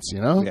chance, you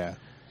know. Yeah.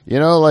 You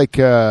know, like,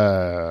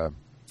 for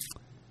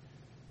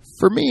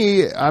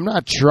me, I'm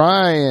not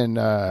trying.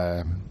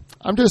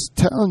 I'm just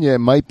telling you it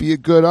might be a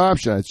good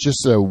option. It's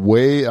just a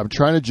way. I'm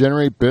trying to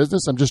generate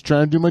business. I'm just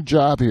trying to do my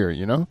job here,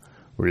 you know.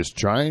 We're just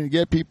trying to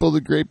get people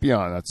the great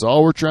beyond. That's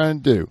all we're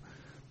trying to do.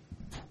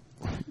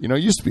 You know,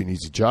 it used to be an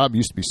easy job. It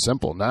used to be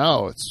simple.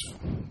 Now it's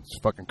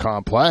fucking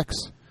complex.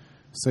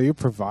 So you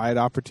provide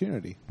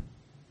opportunity.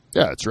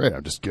 Yeah, that's right.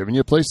 I'm just giving you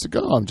a place to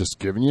go. I'm just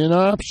giving you an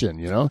option,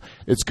 you know.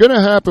 It's going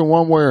to happen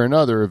one way or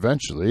another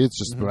eventually. It's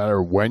just a matter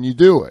of when you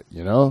do it,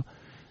 you know.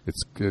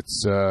 It's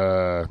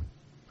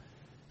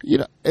you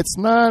know, it's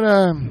not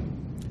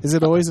Is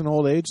it always an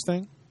old age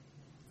thing?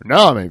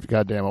 no, I mean,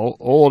 goddamn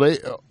old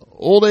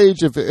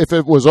age if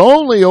it was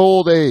only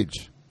old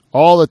age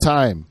all the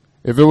time.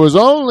 If it was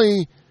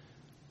only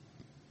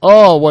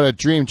oh, what a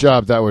dream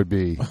job that would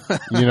be,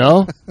 you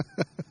know?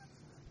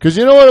 Because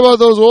you know what about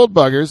those old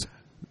buggers?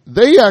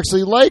 They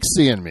actually like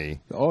seeing me.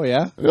 Oh,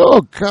 yeah?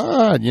 Oh,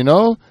 God, you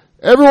know?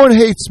 Everyone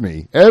hates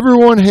me.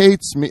 Everyone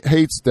hates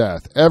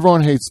death.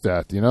 Everyone hates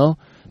death, you know?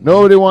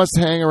 Nobody wants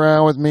to hang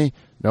around with me.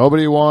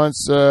 Nobody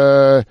wants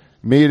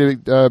me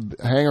to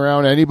hang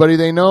around anybody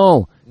they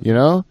know, you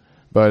know?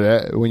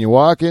 But when you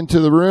walk into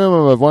the room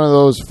of one of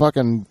those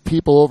fucking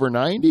people over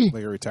 90...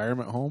 Like a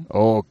retirement home?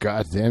 Oh,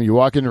 goddamn. You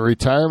walk into a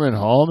retirement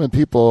home and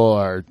people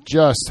are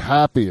just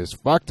happy as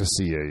fuck to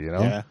see you, you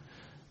know?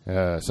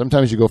 Yeah.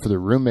 Sometimes you go for the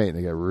roommate and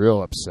they get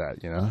real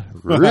upset, you know?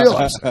 Real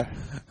upset.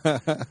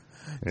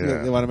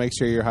 They want to make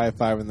sure you're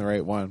high-fiving the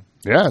right one.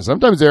 Yeah,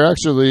 sometimes they're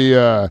actually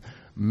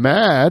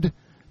mad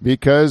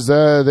because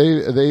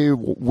they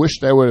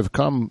wished I would have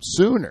come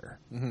sooner.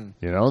 Mm-hmm.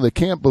 You know? They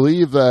can't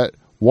believe that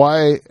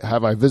why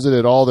have I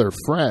visited all their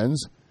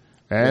friends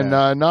and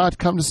not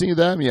come to see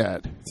them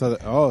yet? So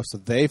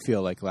they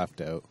feel like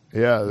left out.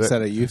 Yeah,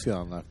 Instead of you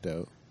feeling left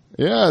out.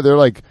 yeah. They're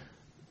like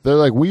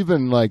we've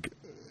been like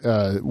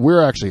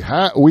we're actually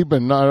we've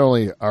been not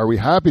only are we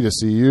happy to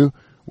see you,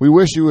 we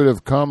wish you would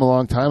have come a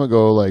long time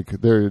ago. Like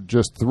they're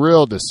just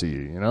thrilled to see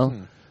you. You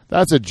know,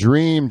 that's a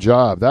dream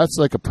job. That's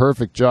like a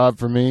perfect job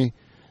for me.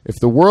 If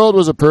the world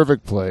was a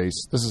perfect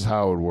place, this is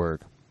how it would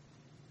work.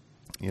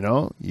 You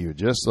know, you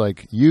just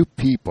like you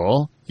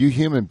people, you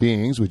human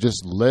beings, would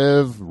just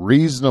live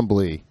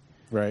reasonably.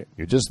 Right.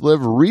 You just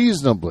live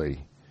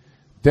reasonably.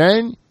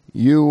 Then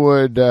you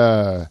would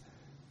live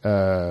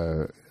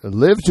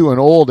to an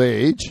old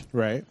age.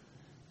 Right.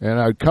 And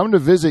I'd come to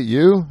visit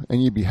you,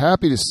 and you'd be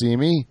happy to see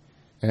me,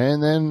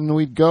 and then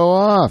we'd go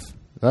off.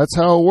 That's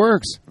how it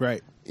works.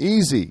 Right.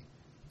 Easy.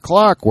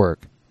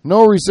 Clockwork.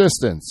 No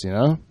resistance, you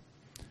know?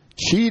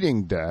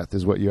 Cheating death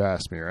is what you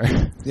asked me,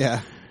 right?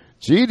 Yeah.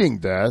 Cheating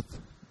death,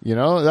 you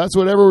know, that's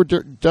what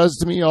Edward does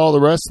to me all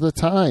the rest of the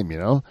time, you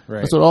know?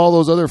 Right. That's what all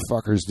those other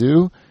fuckers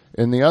do.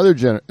 In the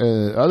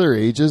other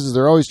ages, is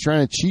they're always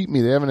trying to cheat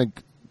me. They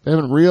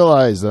haven't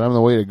realized that I'm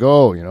the way to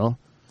go, you know?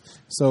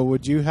 So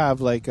would you have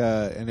like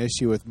an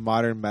issue with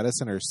modern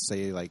medicine or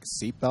say like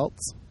seatbelts?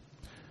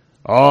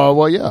 Oh,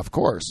 well, yeah, of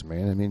course,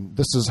 man. I mean,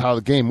 this is how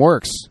the game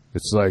works.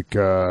 It's like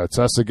it's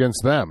us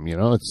against them, you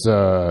know?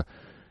 It's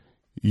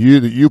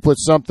you put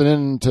something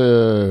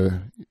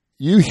into...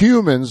 You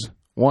humans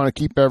want to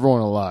keep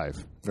everyone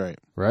alive, Right.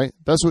 right?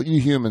 That's what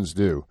you humans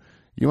do.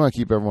 You want to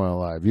keep everyone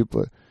alive.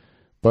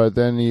 But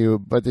then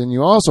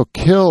you also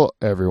kill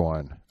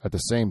everyone at the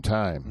same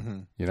time. Mm-hmm.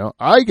 You know,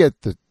 I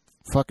get the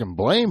fucking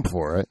blame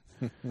for it.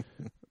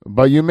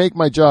 But you make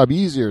my job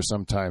easier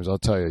sometimes, I'll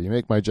tell you. You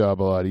make my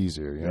job a lot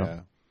easier, you know. Yeah.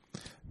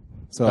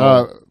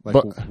 So like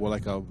but-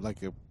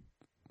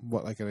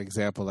 an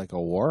example like a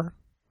war?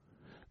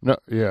 No,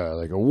 yeah,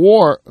 like a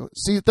war.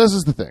 See, this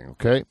is the thing,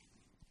 okay?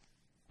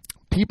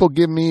 People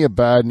give me a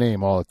bad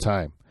name all the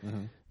time.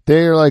 Mm-hmm.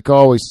 They're like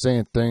always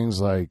saying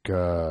things like, you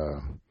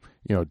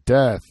know,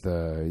 death.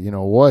 You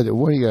know what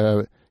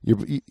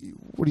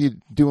are you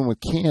doing with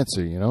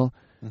cancer? You know,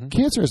 Mm-hmm.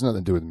 cancer has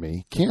nothing to do with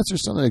me. Cancer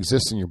is something that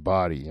exists in your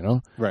body. You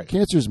know, Right.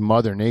 Cancer is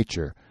Mother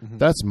Nature. Mm-hmm.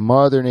 That's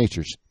Mother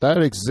Nature.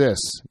 That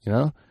exists. You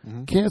know,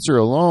 Mm-hmm. cancer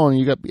alone.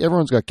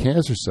 Everyone's got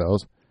cancer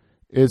cells.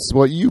 It's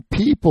what you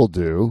people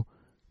do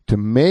to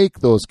make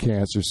those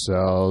cancer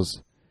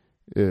cells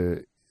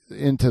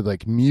into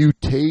like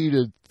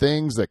mutated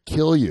things that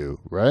kill you,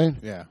 right?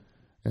 Yeah.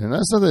 And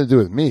that's nothing to do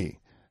with me.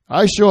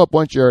 I show up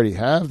once you already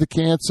have the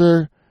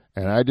cancer,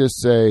 and I just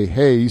say,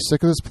 hey, you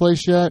sick of this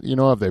place yet? You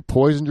know, have they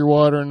poisoned your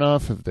water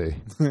enough? Have they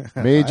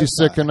made you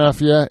sick enough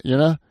yet? You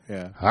know?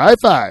 Yeah. High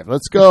five.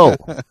 Let's go.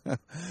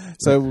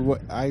 So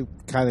I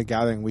kind of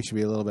gathering we should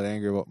be a little bit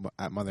angry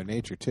at Mother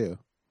Nature too,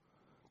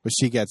 but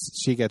she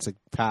gets a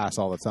pass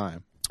all the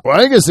time. Well,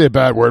 I ain't gonna say a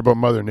bad word about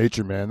Mother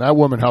Nature, man. That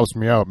woman helps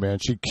me out, man.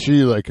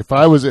 She like if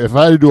I had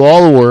to do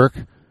all the work,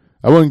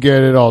 I wouldn't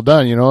get it all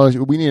done. You know,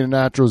 we need a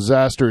natural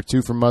disaster or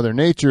two from Mother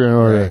Nature in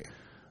order. Right.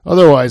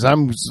 Otherwise,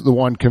 I'm the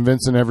one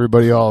convincing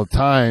everybody all the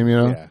time. You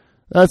know, Yeah.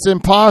 that's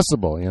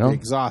impossible. You know,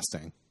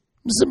 Exhausting.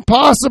 it's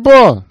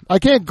impossible. I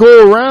can't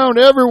go around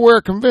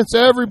everywhere convince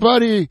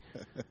everybody.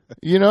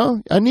 You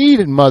know, I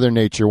needed Mother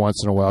Nature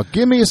once in a while.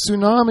 Give me a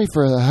tsunami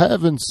for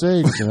heaven's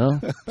sakes. You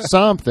know,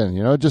 something.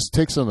 You know, just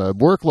take some of the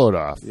workload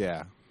off.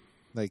 Yeah.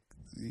 Like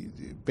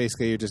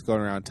basically you're just going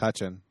around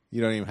touching.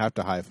 You don't even have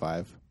to high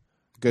five.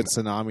 Good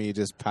tsunami, you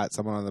just pat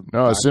someone on the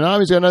No, back.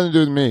 tsunami's got nothing to do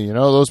with me. You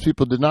know, those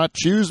people did not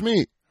choose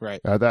me. Right.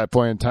 At that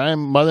point in time,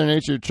 Mother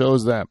Nature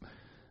chose them.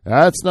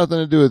 That's nothing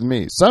to do with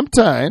me.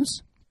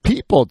 Sometimes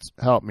people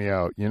help me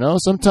out, you know.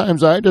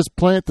 Sometimes I just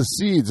plant the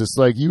seeds. It's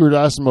like you were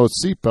asking about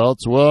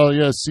seatbelts. Well,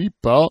 yeah,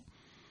 seatbelt.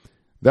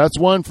 That's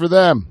one for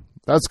them.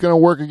 That's going to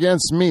work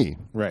against me.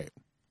 Right.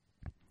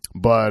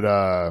 But,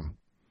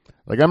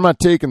 like, I'm not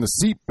taking the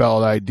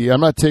seatbelt idea.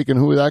 I'm not taking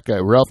who that guy,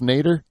 Ralph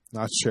Nader?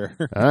 Not sure.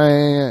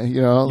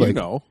 You know, like, You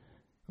know.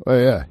 well,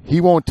 yeah,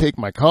 he won't take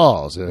my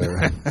calls.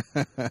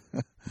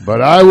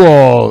 But I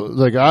will,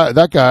 like,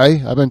 that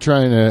guy, I've been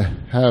trying to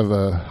have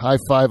a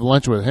high-five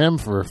lunch with him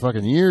for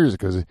fucking years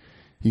because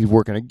he's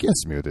working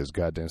against me with his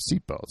goddamn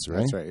seatbelts, right?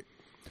 That's right.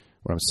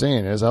 What I'm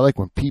saying is I like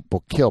when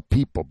people kill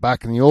people.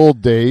 Back in the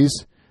old days,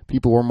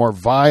 people were more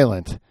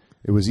violent.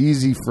 It was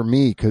easy for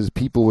me because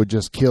people would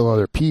just kill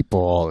other people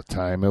all the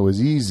time. It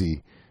was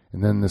easy.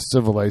 And then the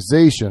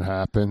civilization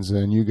happens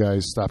and you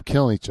guys stop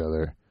killing each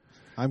other.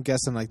 I'm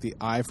guessing like the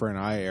eye for an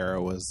eye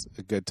era was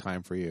a good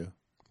time for you.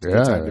 It's a Yeah.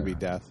 good time to be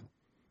death.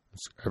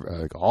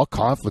 Like all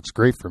conflict's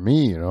great for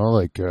me, you know,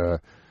 like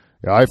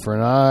eye for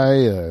an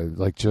eye,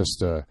 like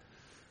just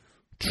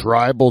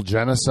tribal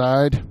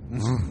genocide.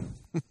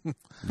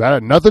 That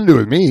had nothing to do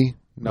with me.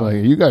 No.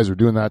 Like you guys were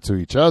doing that to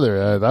each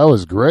other. That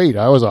was great.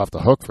 I was off the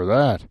hook for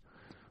that.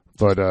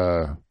 But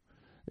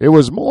it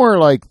was more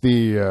like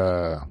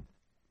the,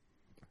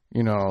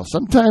 you know,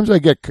 sometimes I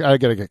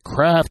gotta get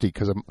crafty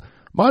because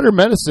modern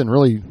medicine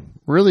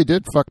really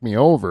did fuck me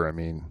over. I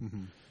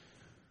mean,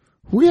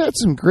 we had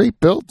some great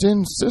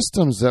built-in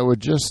systems that would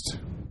just,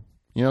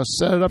 you know,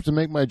 set it up to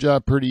make my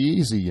job pretty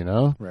easy, you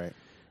know. Right.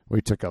 We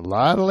took a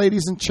lot of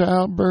ladies in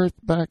childbirth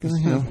back in,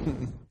 you know,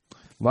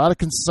 a lot of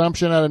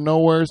consumption out of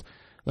nowheres.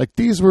 Like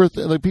these were,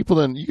 like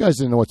people you guys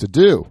didn't know what to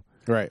do.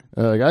 Right.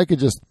 Like I could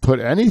just put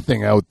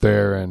anything out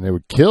there and it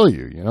would kill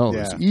you, you know. It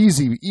was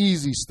Yeah.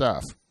 easy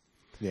stuff.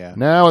 Yeah.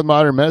 Now with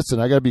modern medicine,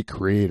 I got to be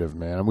creative,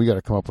 man. We got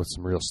to come up with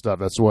some real stuff.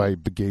 That's why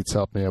the Gates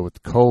helped me out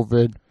with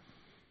COVID.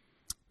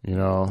 You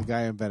know, The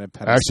guy invented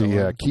penicillin. actually,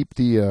 yeah, keep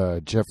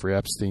the Jeffrey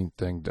Epstein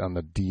thing on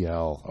the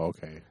DL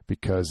Okay.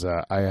 because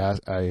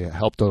I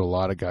helped out a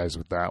lot of guys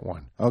with that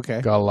one.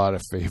 Okay. Got a lot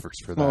of favors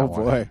for that Oh,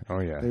 one. boy. Oh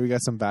yeah. Maybe we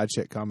got some bad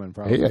shit coming,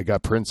 probably. Hey, I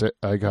got Prince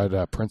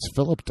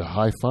Philip to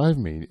high five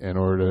me in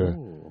order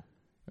Ooh.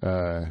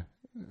 to,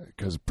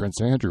 because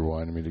Prince Andrew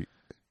wanted me to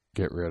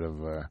get rid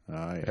of Oh,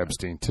 yeah.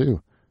 Epstein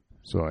too.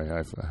 So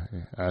I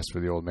asked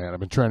for the old man. I've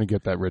been trying to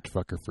get that rich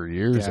fucker for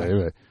years. Yeah.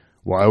 Eh?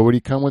 Why would he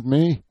come with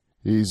me?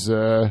 He's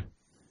got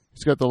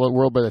the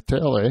world by the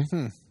tail,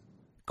 eh?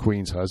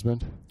 Queen's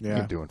husband. Yeah. He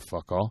ain't doing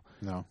fuck all.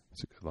 No.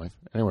 It's a good life.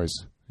 Anyways,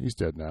 he's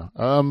dead now.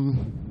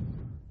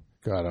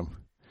 Got him.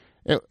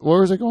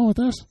 Where was I going with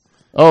this?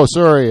 Oh,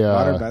 sorry.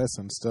 Modern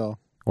medicine still.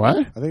 What?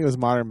 I think it was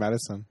modern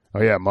medicine.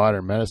 Oh yeah,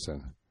 modern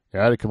medicine.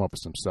 Yeah, I had to come up with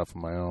some stuff of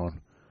my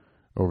own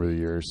over the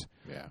years.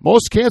 Yeah.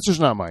 Most cancer's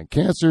not mine.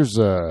 Cancer's,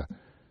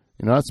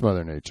 that's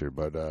Mother Nature.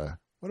 But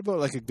What about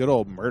like a good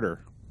old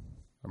murder?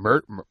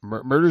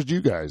 murder's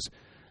you guys.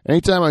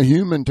 Anytime a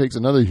human takes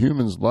another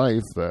human's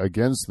life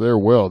against their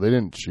will, they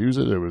didn't choose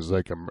it. It was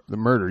like the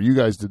murder. You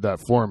guys did that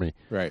for me.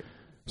 Right.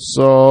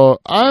 So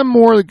I'm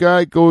more the guy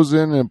that goes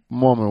in a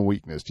moment of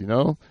weakness, you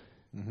know?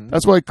 Mm-hmm.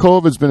 That's why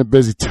COVID's been a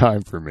busy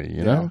time for me,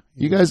 you know?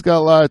 You guys got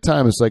a lot of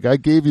time. It's like I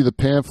gave you the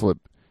pamphlet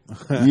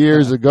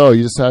years ago.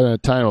 You just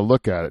hadn't time to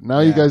look at it.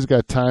 Now you guys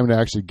got time to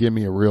actually give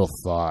me a real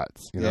thought,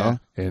 you know,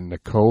 in the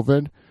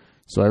COVID.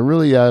 So I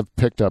really have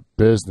picked up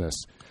business.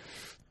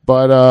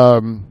 But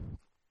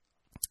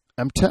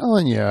I'm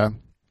telling you,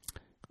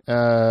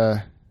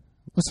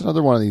 what's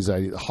another one of these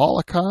ideas?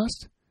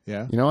 Holocaust?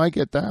 Yeah. You know, I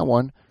get that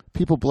one.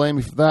 People blame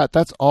me for that.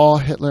 That's all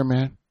Hitler,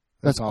 man.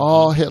 That's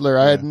all Hitler.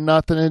 I had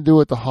nothing to do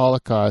with the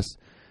Holocaust.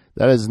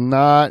 That is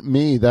not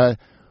me. That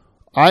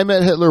I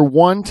met Hitler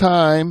one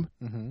time,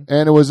 and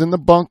it was in the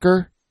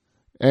bunker,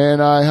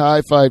 and I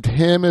high-fived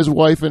him, his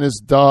wife, and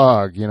his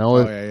dog. You know,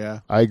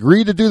 I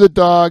agreed to do the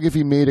dog if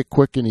he made it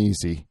quick and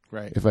easy.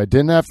 Right. If I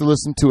didn't have to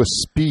listen to a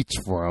speech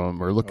for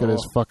him or look at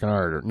his fucking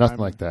art or nothing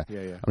like that.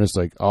 Yeah. I'm just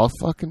like, I'll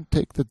fucking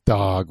take the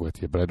dog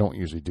with you, but I don't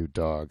usually do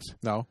dogs.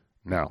 No.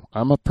 No,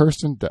 I'm a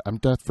person. I'm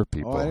death for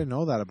people. Oh, I didn't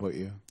know that about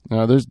you.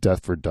 No, there's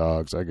death for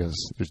dogs, I guess.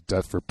 There's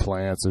death for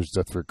plants. There's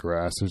death for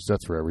grass. There's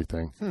death for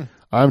everything.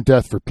 I'm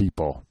death for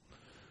people.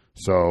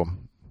 So.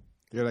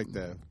 You're like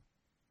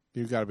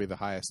you've got to be the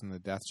highest in the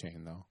death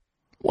chain, though.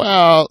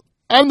 Well,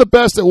 I'm the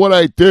best at what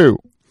I do.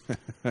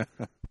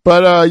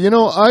 But,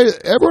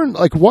 everyone,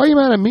 like, why are you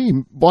mad at me?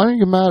 Why are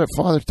you mad at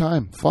Father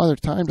Time? Father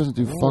Time doesn't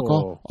do fuck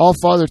all. All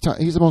Father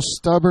Time, he's the most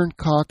stubborn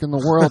cock in the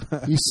world.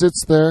 He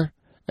sits there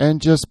and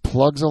just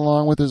plugs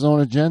along with his own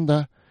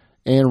agenda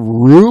and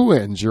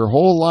ruins your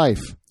whole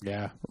life.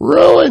 Yeah.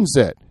 Ruins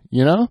it,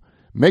 you know?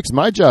 Makes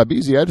my job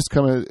easy. I just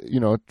come at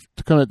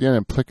the end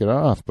and pick it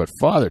off. But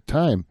Father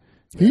Time,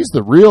 he's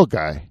the real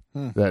guy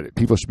that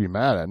people should be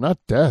mad at, not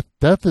Death.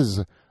 Death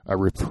is a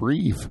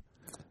reprieve.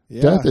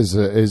 Yeah. Death is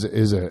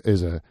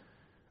a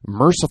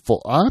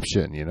merciful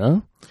option, you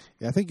know?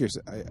 Yeah, I think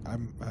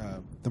I'm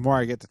the more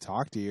I get to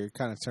talk to you, you're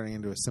kind of turning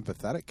into a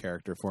sympathetic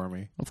character for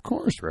me. Of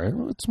course, right?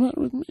 What's the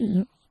matter with me?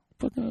 You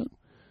know,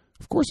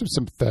 of course I'm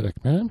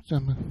sympathetic, man. I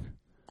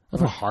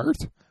have a heart.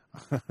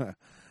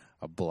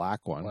 A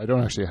black one. Well, I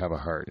don't actually have a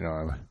heart. You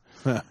know,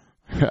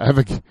 I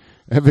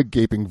have a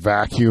gaping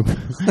vacuum,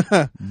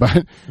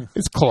 but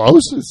it's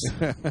close.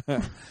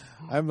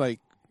 I'm like,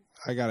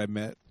 I gotta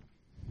admit,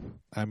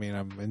 I mean,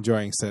 I'm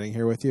enjoying sitting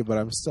here with you, but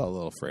I'm still a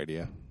little afraid of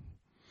you.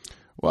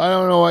 Well, I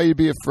don't know why you'd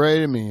be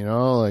afraid of me, you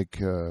know? Like,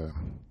 I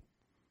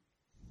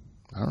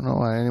don't know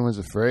why anyone's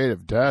afraid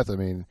of death. I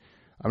mean,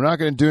 I'm not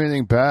going to do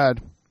anything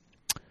bad.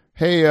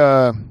 Hey,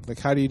 like,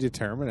 how do you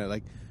determine it?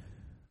 Like,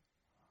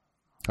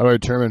 how do I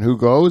determine who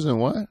goes and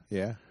what?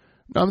 Yeah.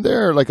 I'm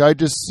there. Like, I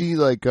just see,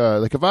 like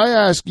if I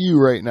ask you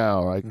right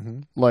now,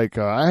 like,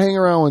 I hang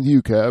around with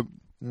you, Kev.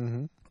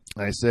 Mm-hmm.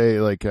 I say,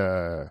 like,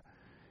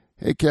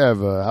 hey,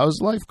 Kev, how's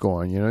life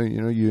going? You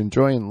know, you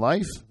enjoying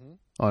life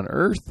on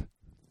Earth?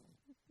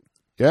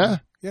 Yeah?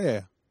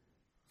 Yeah.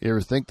 You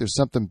ever think there's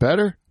something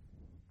better?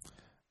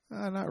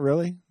 Not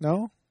really.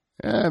 No?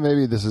 Yeah,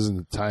 maybe this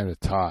isn't the time to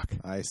talk.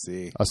 I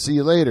see. I'll see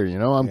you later. You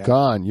know, I'm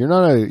gone. You're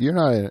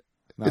not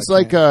it's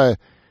like,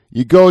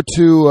 you go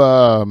to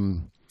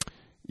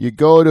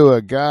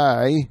a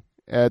guy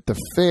at the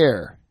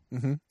fair.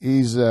 Mm-hmm.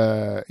 He's, he's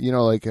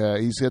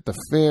at the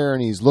fair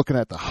and he's looking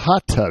at the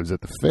hot tubs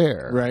at the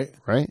fair.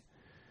 Right?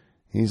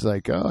 He's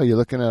like, oh, you're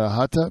looking at a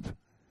hot tub?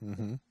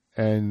 Mm-hmm.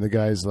 And the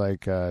guy's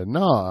like,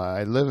 no,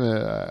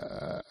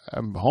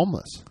 I'm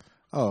homeless.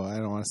 Oh, I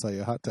don't want to sell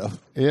you a hot tub.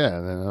 Yeah.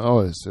 And then,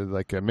 it's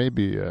like,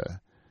 maybe, I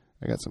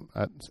got some,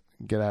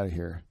 get out of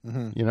here.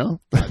 Mm-hmm. You know?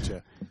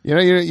 Gotcha. You're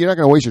not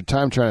going to waste your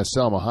time trying to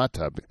sell him a hot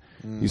tub.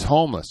 He's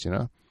homeless, you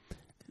know?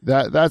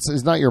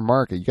 That's not your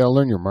market. You got to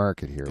learn your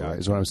market here, right?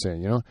 Is what I'm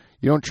saying. You know,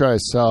 you don't try to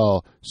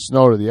sell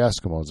snow to the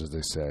Eskimos, as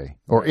they say,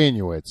 or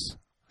Inuits.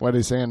 What are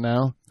they saying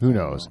now? Who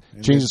knows?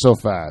 Changes so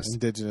fast.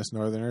 Indigenous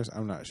Northerners.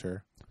 I'm not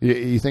sure.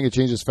 You think it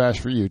changes fast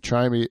for you?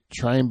 Try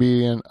and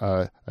be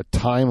a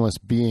timeless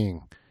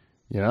being.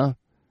 You know,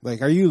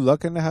 like, are you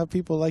looking to have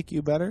people like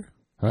you better?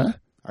 Huh?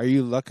 Are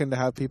you looking to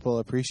have people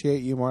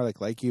appreciate you more,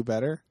 like you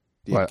better?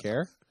 Do you What?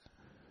 care?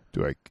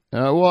 Do I?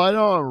 Well, I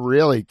don't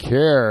really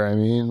care. I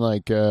mean,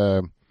 like,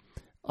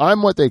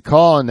 I'm what they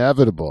call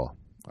inevitable.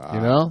 You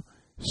know.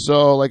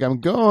 So, like, I'm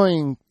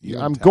going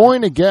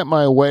to get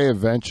my way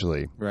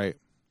eventually, Right.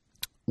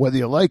 whether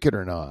you like it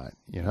or not.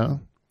 You know.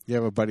 You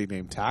have a buddy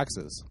named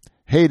Taxes.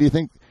 Hey, do you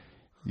think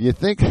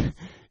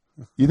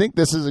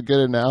this is a good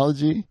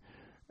analogy?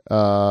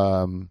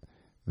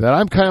 That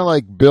I'm kind of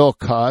like Bill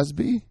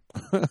Cosby.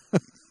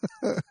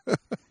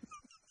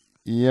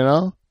 You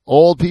know,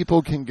 old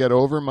people can get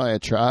over my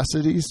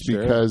atrocities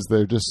Sure. because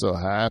they're just so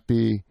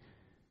happy,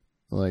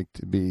 like,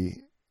 to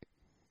be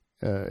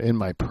in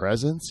my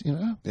presence. You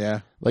know, Yeah.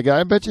 like,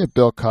 I bet you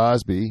Bill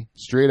Cosby,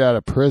 straight out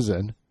of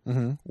prison,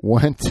 Mm-hmm.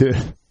 went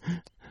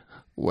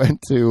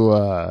to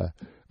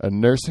a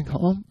nursing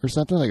home or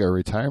something, like a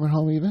retirement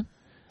home even.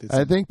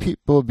 I think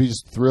people would be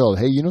just thrilled.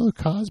 Hey, you know the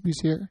Cosby's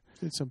here?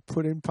 Did some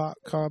pudding pot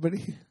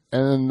comedy.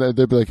 And then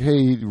they'd be like, hey,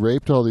 he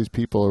raped all these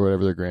people or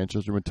whatever their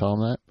grandchildren would tell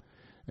them that.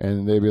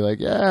 And they'd be like,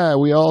 yeah,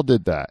 we all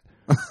did that.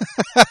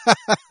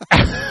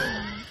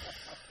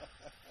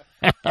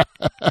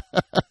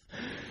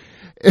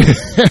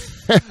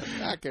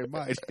 Back in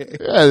my day.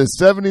 Yeah, the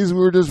 70s, we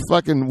were just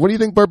fucking, what do you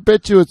think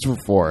barbiturates were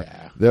for?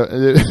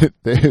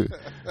 Yeah.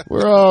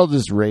 We're all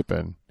just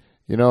raping.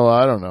 You know,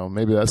 I don't know.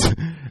 Maybe that's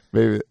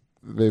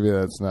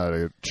not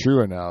a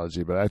true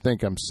analogy, but I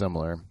think I'm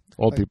similar.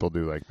 Old people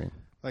do like me.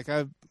 Like,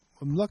 I'm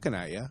looking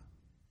at you,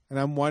 and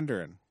I'm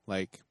wondering,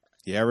 like,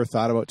 you ever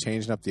thought about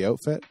changing up the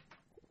outfit?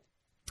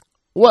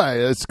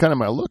 Well, it's kind of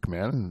my look,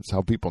 man. It's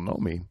how people know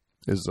me.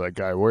 Is like,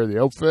 I wear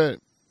the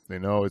outfit. They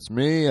know it's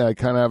me. I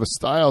kind of have a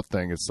style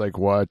thing. It's like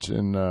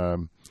watching.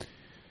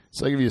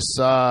 It's like if you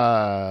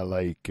saw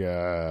like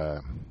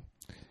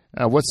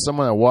what's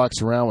someone that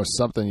walks around with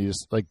something. You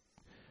just like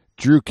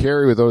Drew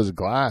Carey with those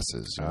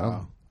glasses. You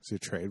know? It's your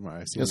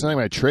trademark. It's not like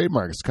my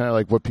trademark. It's kind of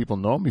like what people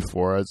know me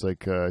for. It's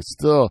like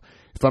still,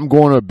 if I'm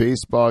going to a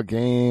baseball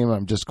game,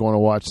 I'm just going to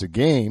watch the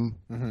game.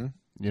 Mm-hmm.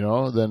 You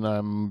know, then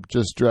I'm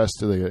just dressed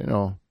to the. You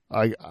know,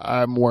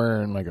 I'm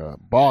wearing like a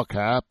ball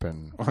cap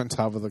and On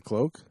top of the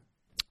cloak?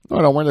 no,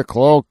 I don't wear the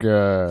cloak.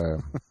 I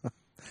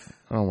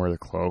don't wear the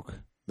cloak.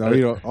 No,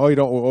 you don't. Oh, you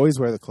don't always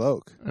wear the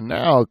cloak. And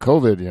now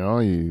COVID, you know,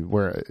 you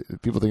wear.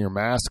 People think you're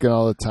masking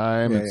all the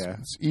time. Yeah,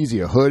 It's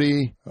easy. A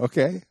hoodie,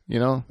 Okay. you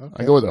know.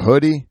 Okay. I go with a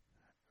hoodie.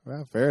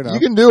 Well, fair enough.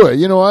 You can do it.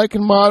 You know, I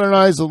can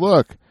modernize the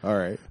look. All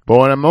right. But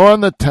when I'm on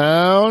the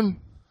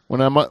town, when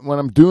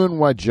I'm doing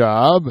my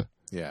job,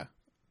 Yeah.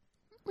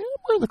 I'm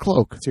wearing the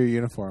cloak. It's your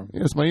uniform.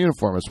 Yeah, it's my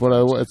uniform. It's what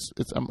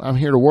I'm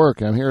here to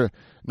work. I'm here.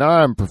 Now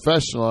I'm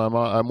professional.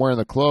 I'm wearing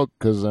the cloak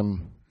because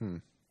I'm.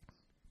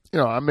 You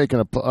know, I'm making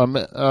a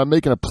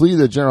plea to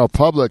the general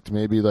public to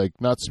maybe like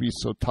not to be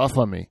so tough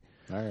on me.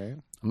 All right.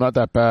 I'm not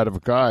that bad of a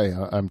guy.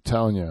 I'm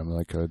telling you, I'm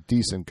like a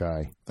decent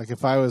guy. Like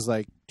if I was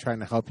like trying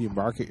to help you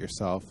market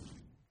yourself,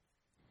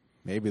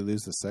 maybe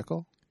lose the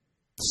sickle.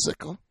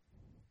 Sickle?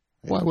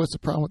 Why? What's the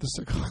problem with the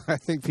sickle? I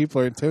think people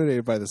are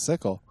intimidated by the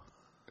sickle.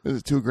 Is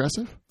it too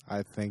aggressive?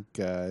 I think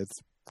it's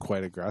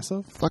quite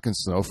aggressive. Fucking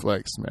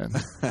snowflakes, man.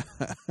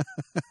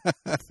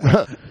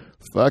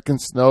 Fucking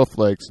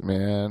snowflakes,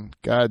 man.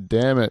 God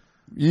damn it.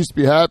 You used to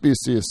be happy to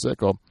see a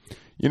sickle.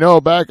 You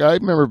know, I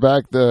remember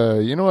back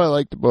you know what I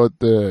liked about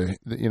the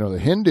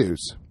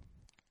Hindus?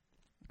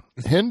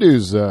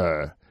 Hindus,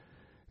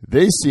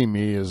 they see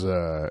me as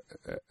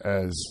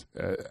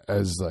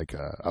like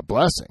a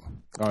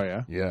blessing. Oh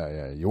yeah.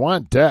 Yeah. You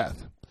want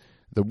death.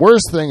 The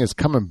worst thing is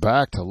coming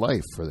back to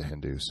life for the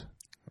Hindus.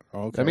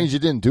 Okay. That means you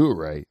didn't do it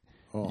right.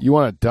 Oh. You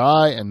want to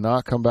die and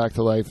not come back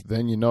to life,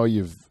 then you know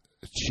you've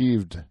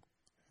achieved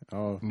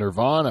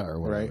nirvana or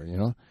whatever, Right. you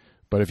know?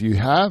 But if you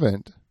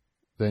haven't,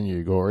 then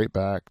you go right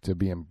back to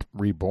being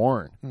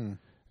reborn. And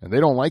they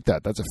don't like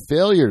that. That's a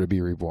failure to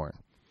be reborn.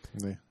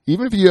 Yeah.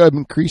 Even if you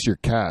increase your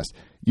caste,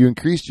 you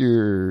increase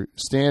your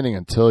standing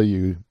until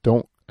you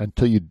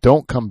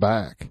don't come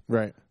back.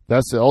 Right.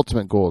 That's the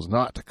ultimate goal, is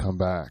not to come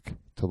back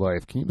to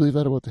life. Can you believe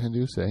that about the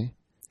Hindus, eh?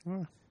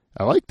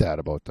 I like that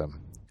about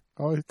them.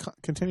 Oh,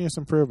 continuous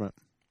improvement.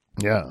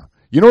 Yeah.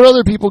 You know what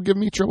other people give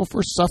me trouble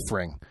for?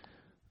 Suffering.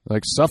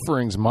 Like,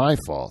 suffering's my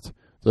fault.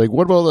 They're like,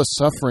 what about the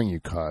suffering you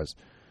cause?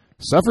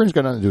 Suffering's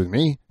got nothing to do with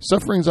me.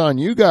 Suffering's on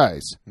you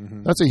guys.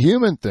 Mm-hmm. That's a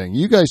human thing.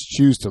 You guys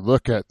choose to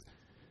look at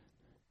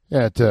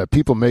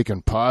people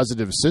making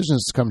positive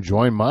decisions to come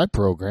join my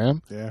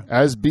program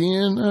as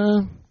being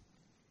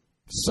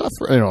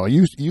suffering. You know,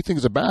 you think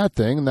it's a bad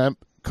thing, and that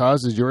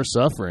causes your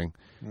suffering.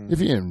 If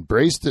you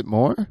embraced it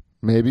more,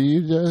 maybe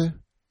you'd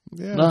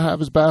not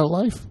have as bad a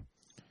life.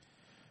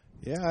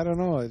 Yeah, I don't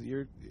know.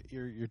 You're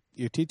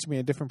teaching me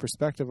a different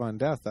perspective on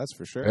death. That's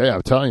for sure. Hey,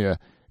 I'm telling you,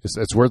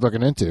 it's worth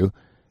looking into.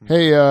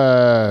 Hey,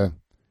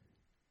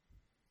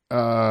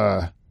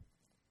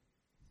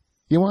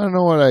 you want to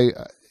know what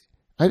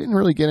I didn't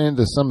really get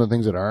into some of the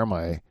things that are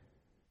my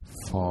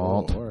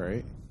fault. Oh, all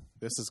right.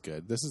 This is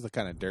good. This is the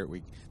kind of dirt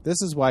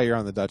This is why you're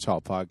on the Dutch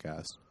Hall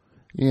podcast.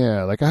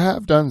 Yeah, like I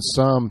have done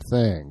some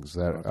things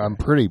that I'm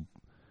pretty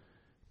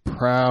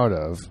proud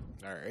of.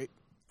 All right.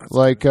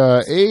 Like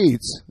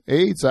AIDS.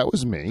 AIDS, that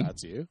was me.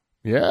 That's you.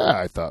 Yeah,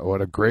 I thought,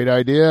 what a great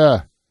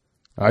idea.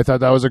 I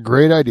thought that was a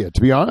great idea.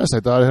 To be honest, I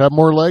thought it had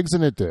more legs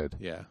than it did.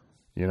 Yeah.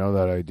 You know,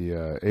 that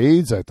idea.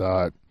 AIDS, I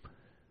thought,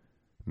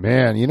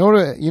 man, you know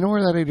where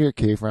that idea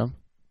came from?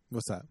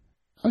 What's that?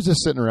 I was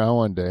just sitting around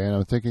one day and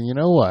I'm thinking, you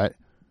know what?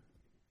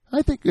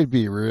 I think it'd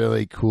be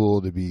really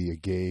cool to be a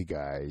gay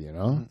guy, you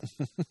know?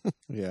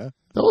 Yeah.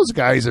 Those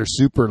guys are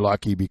super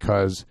lucky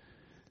because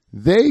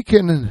they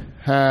can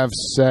have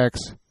sex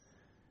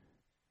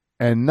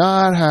and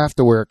not have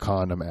to wear a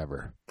condom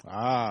ever.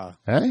 Ah.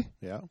 Hey?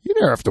 Yeah. You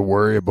never have to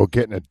worry about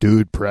getting a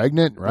dude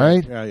pregnant,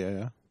 right?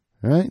 Yeah.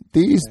 Right?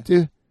 These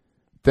two.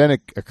 Then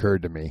it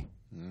occurred to me,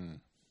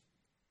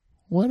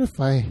 what if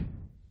I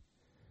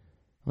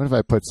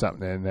put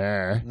something in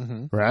there,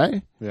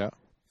 right? Yeah.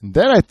 And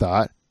then I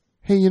thought,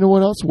 hey, you know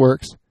what else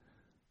works?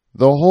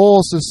 The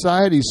whole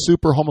society's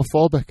super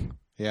homophobic,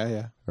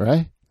 Yeah.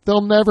 right?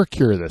 They'll never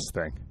cure this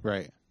thing,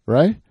 Right.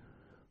 right?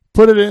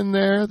 Put it in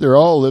there. They're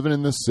all living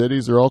in the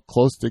cities. They're all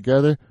close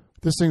together.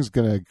 This thing's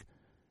going to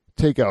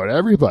take out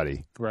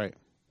everybody. Right.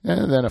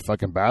 And then a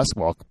fucking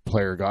basketball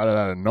player got it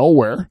out of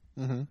nowhere.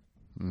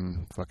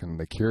 Mm-hmm. Fucking,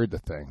 they cured the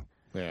thing.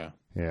 Yeah.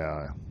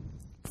 Yeah.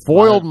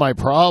 Foiled my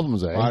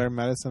problems, eh? Modern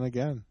medicine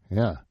again.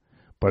 Yeah.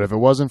 But if it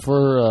wasn't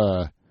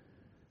for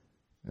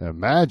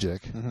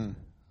magic,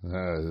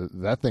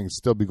 that thing'd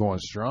still be going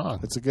strong.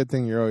 It's a good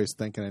thing you're always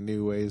thinking of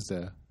new ways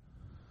to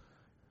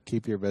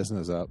keep your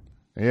business up.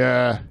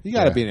 Yeah. You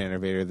got to be an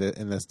innovator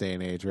in this day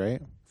and age,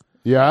 right?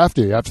 Yeah, I have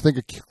to. You have to think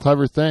of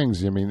clever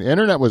things. I mean, the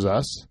internet was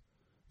us.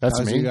 That's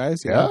That was me. you guys?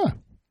 Yeah.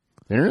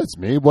 The internet's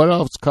me. What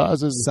else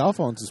causes? Cell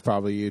phones is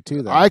probably you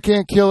too, though. I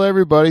can't kill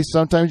everybody.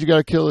 Sometimes you got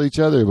to kill each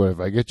other. But if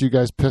I get you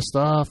guys pissed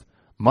off,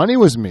 money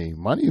was me.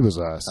 Money was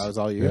us. That was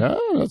all you? Yeah,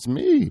 that's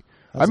me.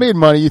 I made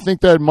money. You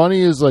think that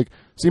money is like...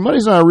 See,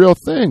 money's not a real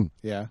thing.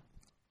 Yeah.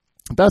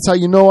 That's how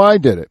you know I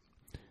did it.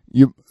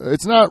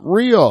 It's not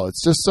real.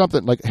 It's just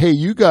something like, hey,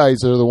 you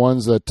guys are the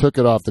ones that took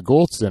it off the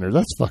gold standard.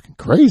 That's fucking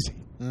crazy.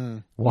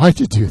 Why'd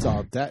you do It's that?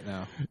 all debt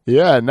now.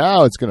 Yeah,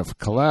 now it's going to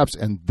collapse,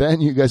 and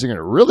then you guys are going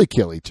to really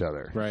kill each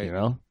other. Right. You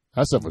know?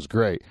 That stuff was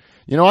great.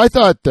 You know, I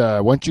thought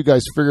once you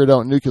guys figured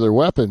out nuclear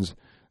weapons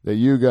that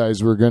you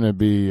guys were going to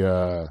be...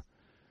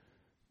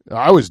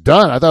 I was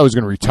done. I thought I was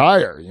going to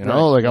retire. You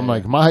know? Right. Like, I'm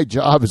like, my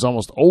job is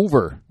almost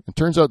over. It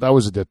turns out that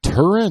was a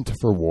deterrent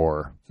for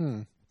war.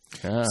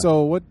 Yeah.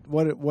 So what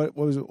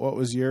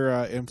was your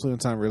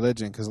influence on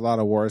religion? Because a lot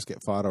of wars get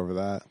fought over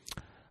that.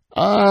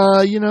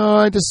 You know,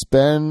 I just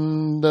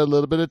spend a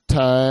little bit of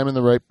time in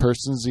the right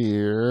person's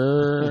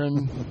ear,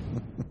 and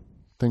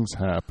things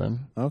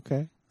happen.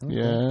 Okay.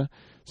 Yeah.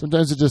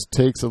 Sometimes it just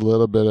takes a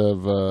little bit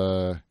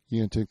of, you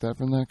gonna take that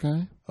from that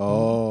guy?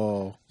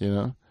 Oh. You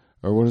know?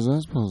 Or what is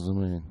that supposed to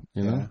mean?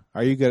 You know?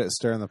 Are you good at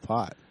stirring the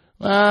pot?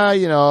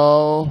 You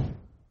know,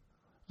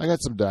 I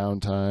got some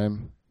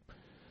downtime.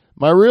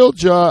 My real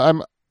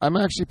job, I'm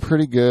actually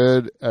pretty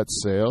good at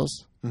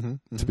sales.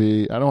 To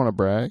be, I don't want to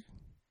brag,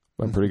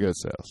 but I'm pretty good at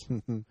sales.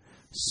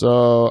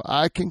 So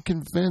I can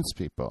convince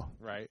people.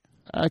 Right.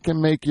 I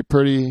can make you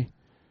pretty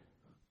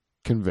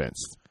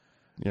convinced.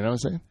 You know what I'm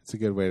saying? It's a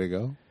good way to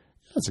go.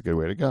 That's a good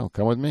way to go.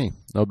 Come with me.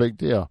 No big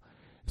deal.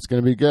 It's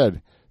going to be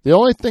good. The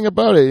only thing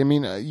about it, I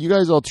mean, you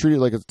guys all treat it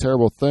like it's a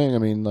terrible thing. I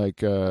mean, like,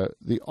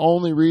 the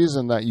only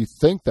reason that you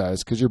think that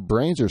is because your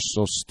brains are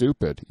so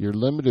stupid. You're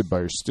limited by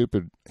your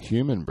stupid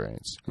human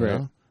brains. You Right.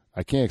 know?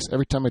 I can't,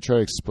 every time I try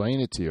to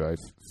explain it to you, I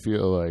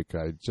feel like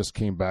I just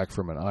came back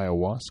from an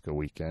ayahuasca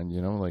weekend,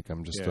 you know, like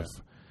I'm just,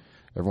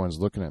 everyone's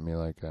looking at me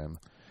like I'm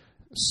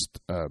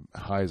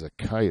high as a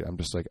kite. I'm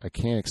just like, I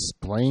can't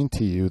explain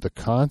to you the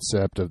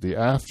concept of the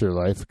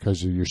afterlife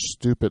because of your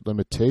stupid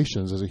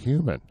limitations as a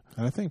human.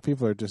 And I think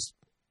people are just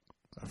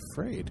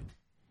afraid.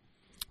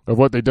 Of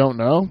what they don't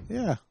know?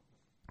 Yeah.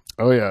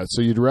 Oh, yeah.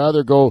 So you'd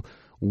rather go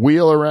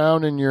wheel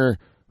around in your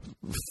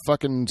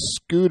fucking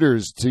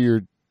scooters to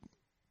your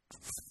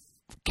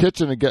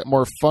kitchen to get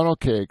more funnel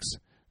cakes,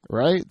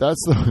 right?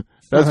 That's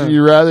what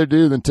you'd rather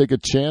do than take a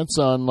chance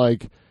on,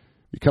 like,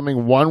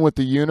 becoming one with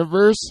the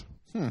universe?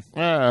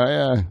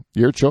 Yeah.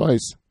 Your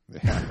choice.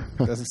 Yeah.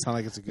 Doesn't sound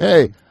like it's a good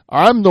Hey, one.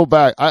 I'm no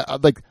back.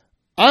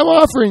 I'm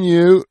offering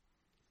you,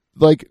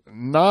 like,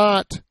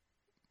 not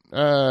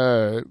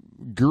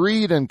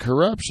greed and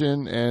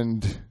corruption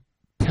and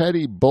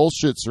petty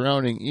bullshit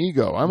surrounding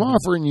ego. I'm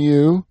offering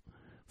you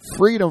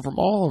freedom from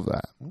all of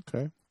that.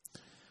 Okay.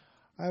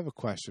 I have a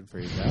question for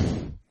you, Jeff.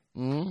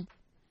 Mm-hmm.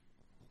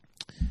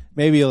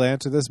 Maybe you'll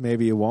answer this.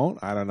 Maybe you won't.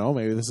 I don't know.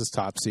 Maybe this is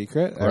top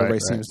secret. Everybody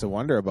right. seems to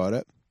wonder about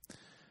it.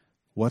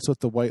 What's with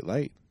the white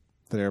light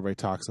that everybody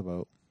talks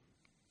about?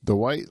 The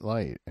white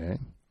light, eh?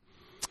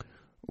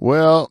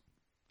 Well,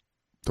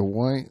 the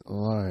white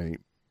light.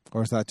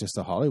 Or is that just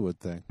a Hollywood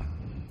thing?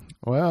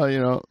 Well, you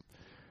know,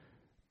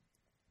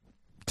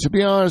 to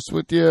be honest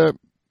with you,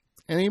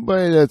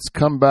 anybody that's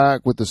come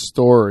back with a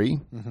story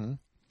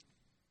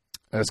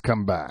has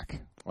come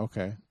back.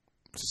 Okay.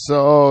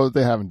 So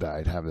they haven't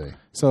died, have they?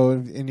 So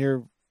in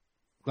your,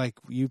 like,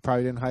 you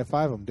probably didn't high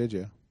five them, did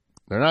you?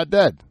 They're not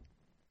dead.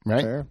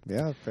 right? Fair.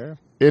 Yeah, fair.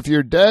 If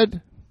you're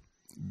dead,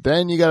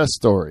 then you got a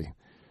story.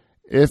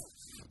 If,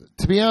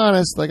 to be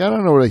honest, like I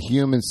don't know what a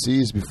human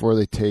sees before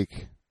they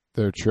take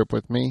their trip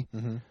with me.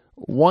 Mm-hmm.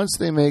 Once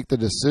they make the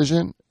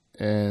decision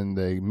and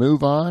they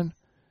move on,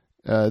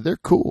 they're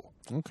cool.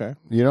 Okay.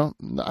 You know,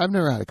 I've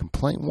never had a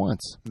complaint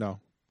once. No.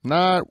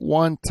 Not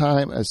one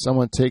time has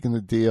someone taken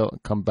the deal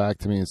and come back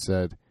to me and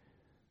said,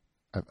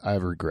 I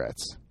have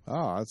regrets.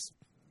 Oh,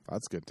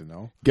 that's good to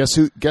know. Guess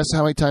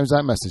how many times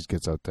that message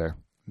gets out there?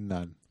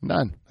 None.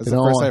 None. That's They the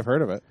don't first want- I've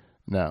heard of it.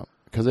 No,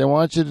 because they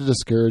want you to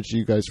discourage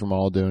you guys from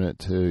all doing it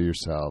to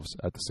yourselves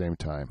at the same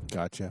time.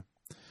 Gotcha.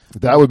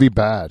 That would be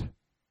bad.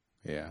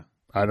 Yeah.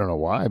 I don't know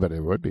why, but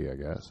it would be, I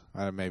guess.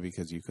 Maybe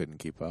because you couldn't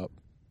keep up.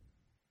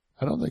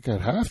 I don't think I'd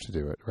have to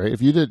do it, right?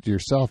 If you did it to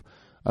yourself,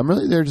 I'm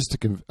really there just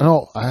to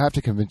I have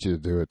to convince you to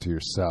do it to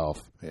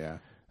yourself. Yeah.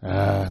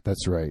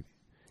 That's right.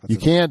 You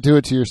can't do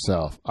it to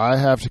yourself. I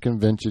have to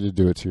convince you to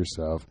do it to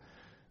yourself.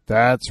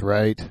 That's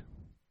right.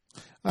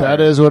 That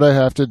is what I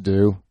have to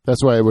do.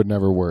 That's why it would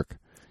never work.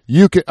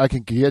 I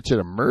can get you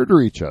to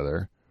murder each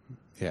other,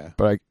 Yeah.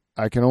 but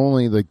I can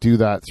only do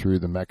that through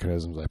the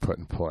mechanisms I put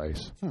in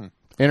place.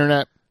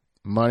 Internet,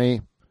 money.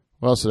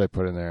 What else did I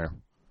put in there?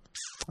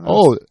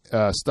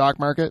 Stock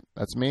market.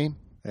 That's me.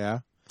 Yeah.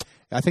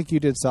 I think you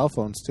did cell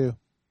phones too.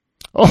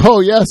 Oh,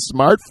 yes,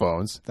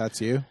 smartphones.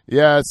 That's you.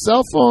 Yeah,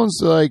 cell phones,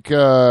 I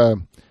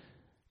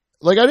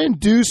didn't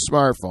do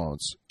smartphones.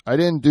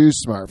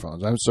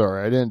 I'm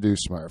sorry, I didn't do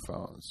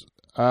smartphones.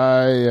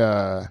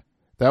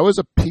 That was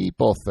a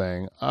people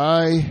thing.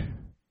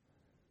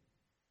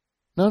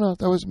 No,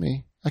 that was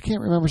me. I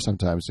can't remember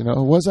sometimes,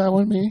 was that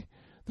one me?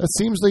 That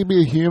seems like to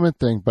be a human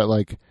thing, but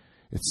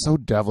it's so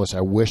devilish.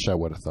 I wish I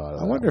would have thought of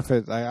that. I wonder if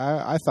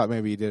I thought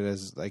maybe you did it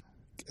as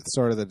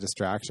sort of the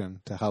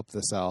distraction to help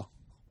the cell.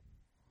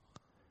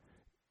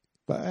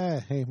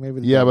 But hey,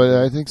 maybe. Yeah,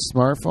 but I think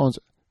smartphones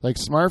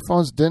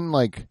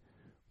didn't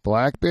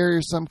BlackBerry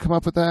or something come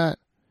up with that,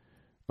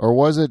 or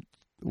was it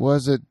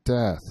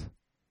death?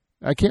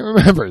 I can't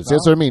remember.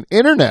 That's what I mean.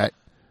 Internet.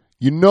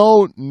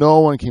 No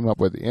one came up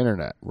with the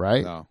internet,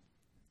 right? No,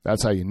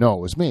 That's how you know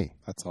it was me,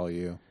 that's all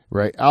you.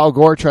 right? Al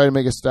Gore tried to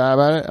make a stab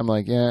at it. I'm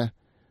like, yeah,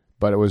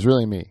 but it was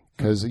really me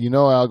because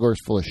Al Gore's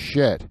full of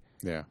shit,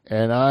 Yeah.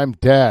 and I'm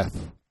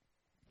death.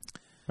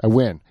 I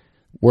win.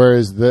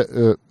 Whereas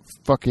the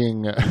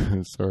fucking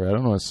sorry, I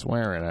don't know. I'm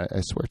swearing.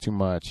 I swear too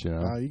much. You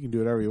can do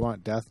whatever you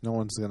want. Death. No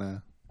one's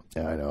gonna.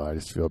 Yeah, I know. I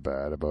just feel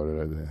bad about it.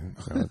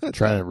 I'm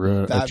trying to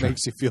ruin it. That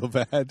makes you feel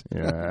bad.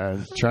 Yeah,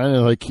 I'm trying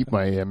to keep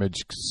my image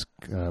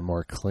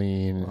more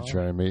clean and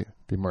trying to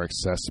be more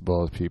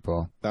accessible to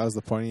people. That was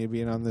the point of you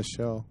being on this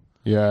show.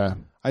 Yeah,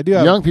 I do.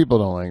 Young people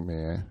don't like me.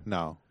 Eh?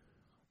 No,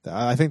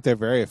 I think they're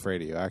very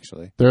afraid of you.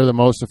 Actually, They're the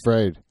most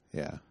afraid.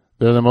 yeah.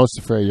 They're the most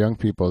afraid. Young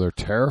people. They're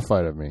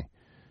terrified of me.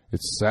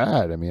 It's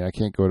sad. I mean, I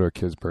can't go to a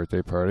kid's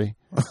birthday party.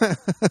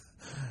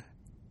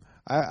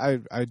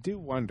 I do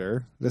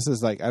wonder. This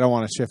is I don't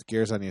want to shift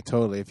gears on you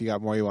totally. If you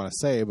got more you want to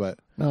say, but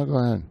No, go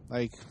ahead.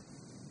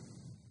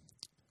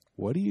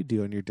 What do you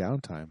do in your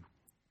downtime?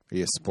 Are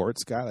you a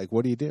sports guy?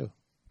 What do you do?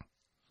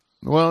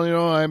 Well,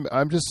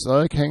 I'm just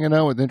hanging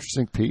out with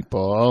interesting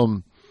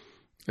people.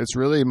 It's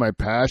really my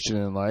passion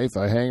in life.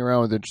 I hang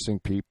around with interesting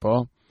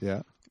people,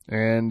 Yeah.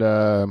 and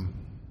I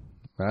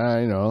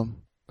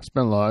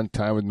spent a lot of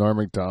time with Norm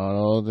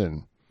Macdonald,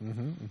 and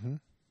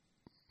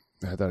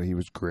I thought he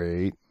was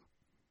great.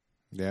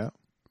 Yeah.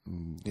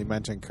 You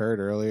mentioned Kurt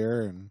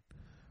earlier and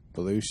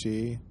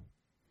Belushi.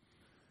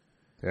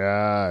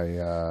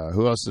 Yeah.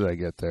 Who else did I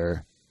get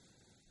there?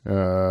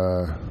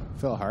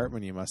 Phil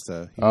Hartman, you must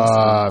have.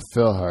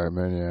 Phil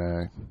Hartman,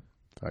 yeah.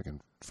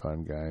 Fucking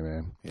fun guy,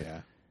 man.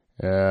 Yeah.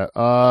 Yeah.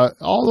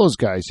 All those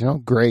guys,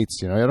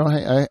 greats,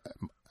 I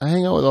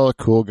hang out with all the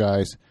cool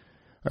guys.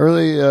 I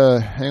really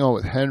hang out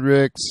with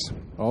Hendrix.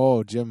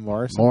 Oh, Jim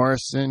Morrison.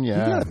 Morrison, You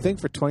yeah. got to think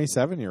for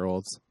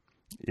 27-year-olds.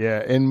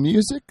 Yeah, in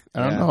music,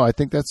 I don't Yeah. know. I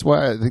think that's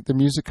why. I think the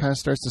music kind of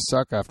starts to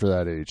suck after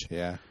that age.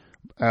 Yeah.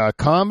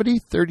 Comedy,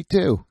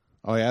 32.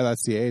 Oh, yeah,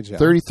 that's the age. Yeah.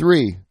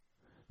 33.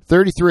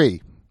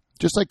 33.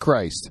 Just like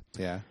Christ.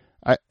 Yeah.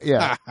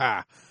 Yeah,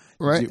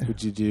 right?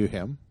 Would you do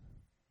him?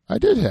 I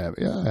did have,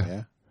 yeah.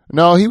 Yeah.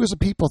 No, he was a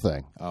people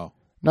thing. Oh.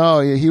 No,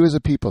 he was a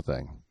people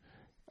thing.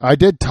 I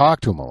did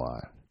talk to him a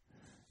lot.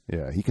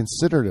 Yeah, he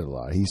considered it a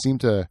lot. He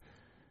seemed to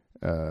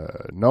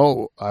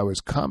know I was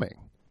coming.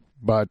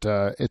 But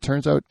it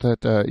turns out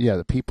that,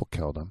 the people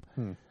killed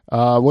him.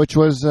 Which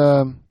was...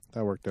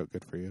 That worked out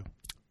good for you.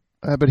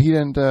 but he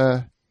didn't...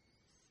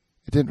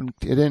 It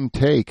didn't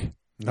take.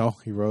 No,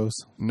 he rose.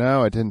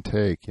 No, it didn't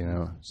take,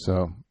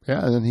 So,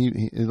 yeah, and then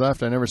he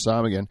left. I never saw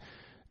him again.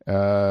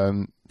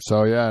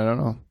 So, yeah, I don't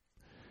know.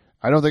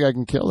 I don't think I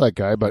can kill that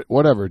guy, but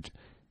whatever.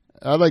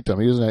 I liked him.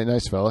 He was a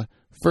nice fella.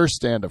 First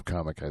stand-up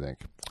comic, I think.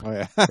 Oh,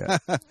 yeah. Yeah.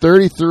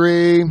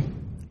 33.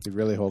 He'd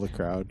really hold a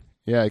crowd.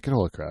 Yeah, he could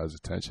hold a crowd's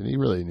attention. He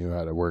really knew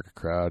how to work a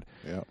crowd.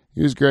 Yeah.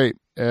 He was great.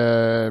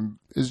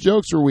 His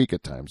jokes were weak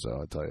at times, though,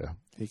 I'll tell you.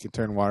 He could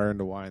turn water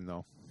into wine,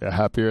 though. Yeah,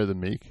 happier than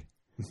meek.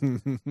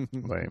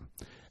 Lame.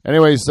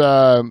 Anyways,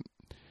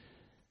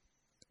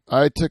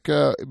 I took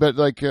but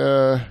like,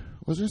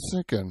 what was I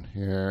thinking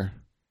here?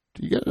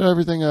 Do you get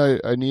everything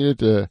I needed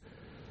to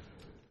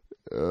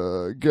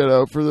get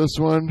out for this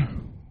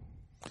one?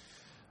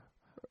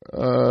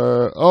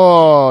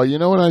 You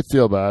know what I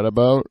feel bad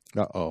about?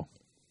 Uh-oh.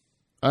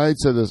 I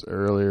said this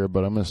earlier,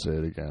 but I'm going to say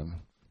it again.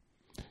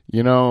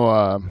 You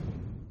know,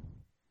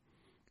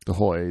 the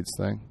whole AIDS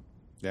thing.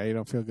 Yeah, you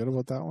don't feel good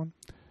about that one?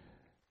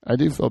 I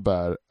do feel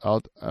bad.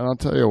 I'll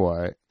tell you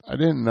why. I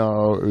didn't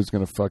know it was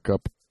going to fuck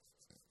up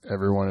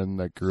everyone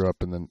that grew up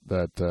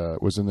that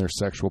was in their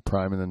sexual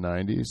prime in the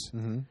 90s.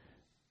 Mm-hmm.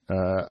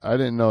 I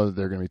didn't know that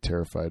they're going to be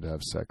terrified to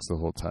have sex the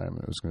whole time.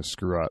 It was going to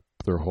screw up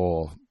their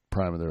whole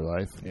prime of their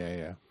life.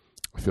 Yeah.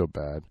 I feel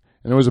bad.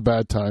 And it was a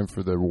bad time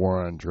for the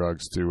war on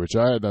drugs, too, which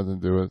I had nothing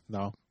to do with.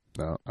 No.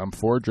 I'm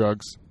for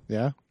drugs.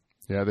 Yeah?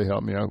 Yeah, they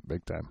helped me out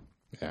big time.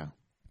 Yeah.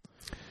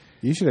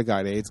 You should have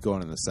got AIDS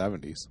going in the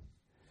 70s.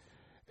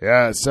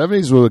 Yeah,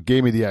 70s was what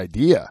gave me the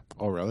idea.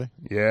 Oh, really?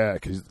 Yeah,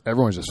 because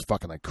everyone's just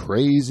fucking like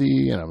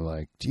crazy. And I'm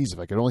like, geez, if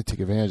I could only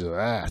take advantage of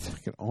that. I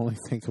can only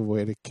think of a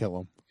way to kill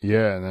them.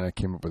 Yeah, and then I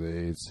came up with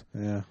AIDS.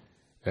 Yeah.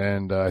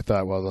 And I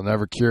thought, well, they'll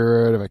never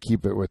cure it if I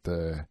keep it with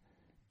the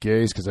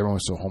gays because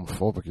everyone's so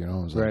homophobic, you know.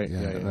 I was like, Right, yeah.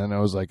 And then I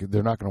was like,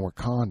 they're not going to wear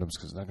condoms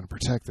because they're not going to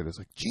protect it. It's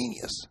like,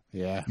 genius.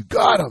 Yeah. You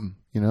got them,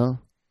 you know.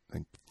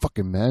 Like,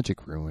 fucking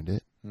magic ruined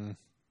it. Mm.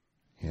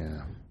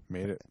 Yeah.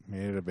 Made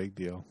it a big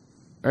deal.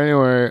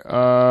 Anyway,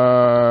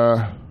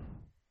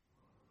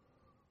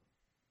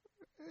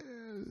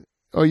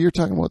 you're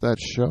talking about that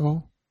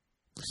show?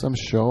 Some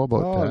show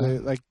about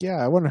that?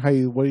 I wonder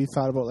what you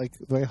thought about like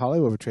the way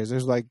Hollywood portrays.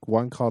 There's like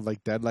one called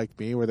like Dead Like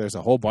Me where there's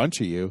a whole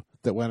bunch of you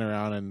that went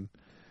around and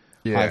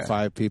high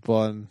five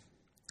people and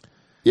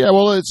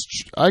well,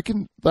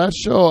 that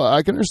show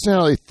I can understand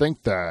how they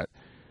think that.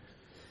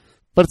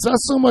 But it's not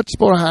so much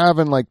about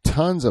having like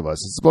tons of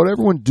us. It's about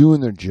everyone doing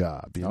their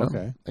job, you know?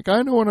 Okay. Like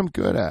I know what I'm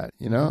good at,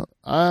 you know?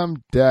 I'm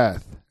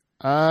death.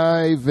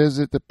 I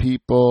visit the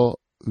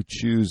people who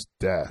choose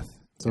death.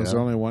 So is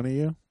there only one of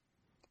you?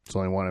 It's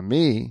only one of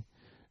me.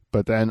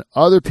 But then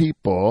other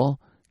people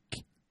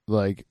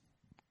like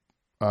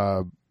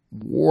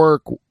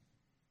work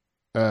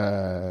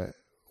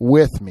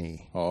with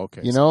me. Oh,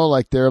 okay. You know,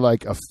 like they're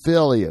like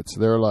affiliates.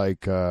 They're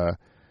like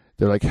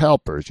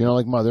helpers, you know,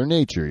 like Mother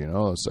Nature, you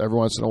know. So every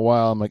once in a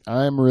while, I'm like,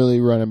 I'm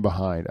really running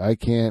behind. I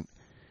can't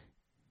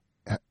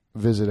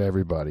visit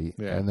everybody.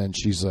 Yeah. And then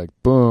she's like,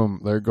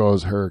 boom, there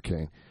goes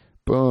hurricane.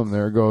 Boom,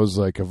 there goes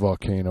like a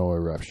volcano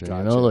eruption.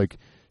 Gotcha. You know, like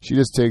she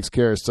just takes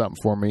care of something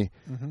for me.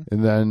 Mm-hmm.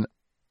 And then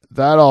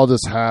that all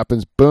just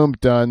happens. Boom,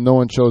 done. No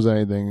one shows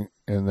anything.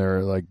 And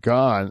they're like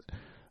gone.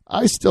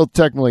 I still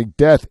technically,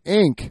 Death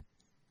Inc.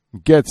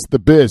 gets the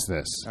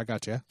business. I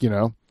got you. You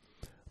know,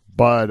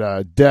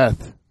 but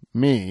Death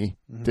Me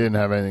didn't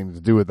have anything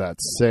to do with that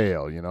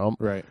sale, you know?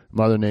 Right.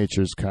 Mother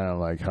Nature's kind of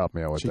like helped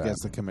me out with She that.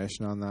 gets the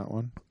commission on that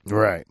one.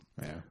 Right.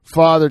 Yeah.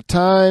 Father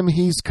Time,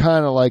 he's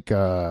kind of like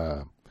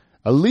a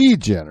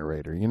lead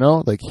generator, you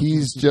know? Like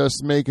he's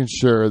just making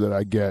sure that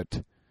I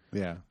get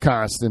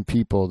constant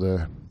people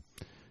to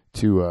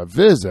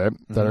visit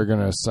that are going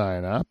to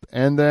sign up.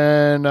 And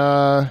then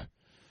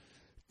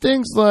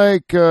things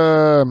like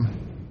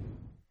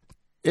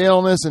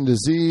illness and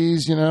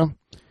disease, you know?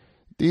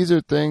 These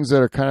are things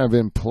that are kind of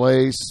in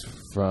place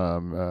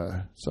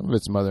from some of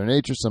it's Mother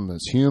Nature, some of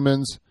it's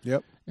humans.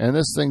 Yep. And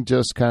this thing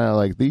just kind of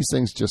like, these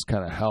things just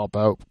kind of help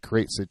out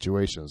create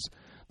situations.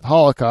 The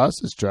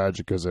Holocaust, as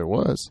tragic as it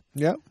was,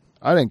 Yep.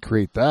 I didn't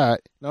create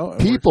that. No,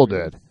 people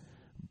did.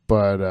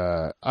 But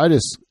I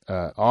just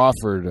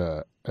offered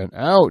an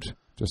out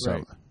to some.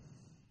 Right.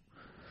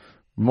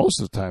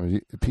 Most of the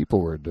time,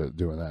 people were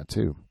doing that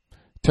too.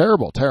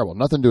 Terrible.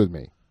 Nothing to do with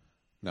me.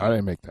 No. I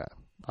didn't make that.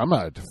 I'm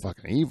not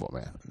fucking evil,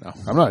 man. No.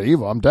 I'm not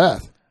evil. I'm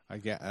death.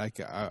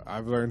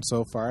 I've learned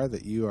so far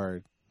that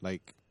you're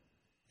like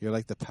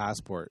the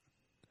passport.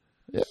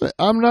 Yeah,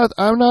 I'm not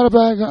a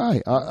bad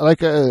guy.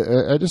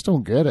 I just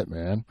don't get it,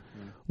 man.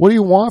 What do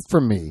you want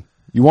from me?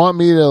 You want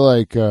me to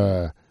like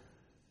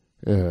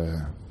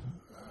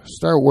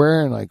start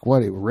wearing like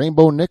what,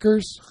 rainbow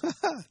knickers?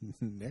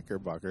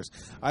 Knickerbockers.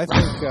 I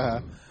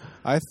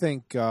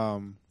think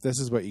this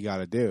is what you got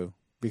to do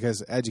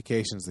because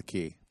education's the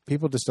key.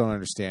 People just don't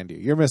understand you.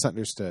 You're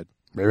misunderstood.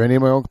 Maybe I need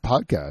my own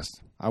podcast.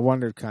 I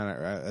wondered kind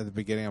of at the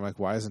beginning, I'm like,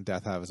 why doesn't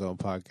Death have his own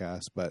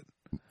podcast? But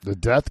The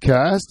Death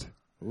Cast?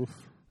 oof.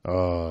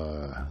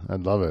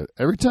 I'd love it.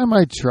 Every time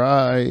I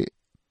try,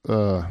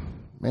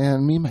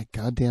 man, me and my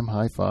goddamn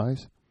high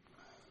fives.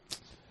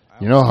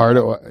 You know how hard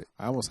it was?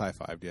 I almost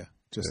high-fived you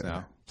just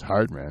now. It's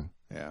hard, man.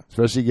 Yeah.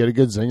 Especially get a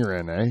good zinger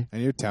in, eh?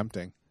 And you're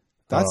tempting.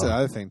 That's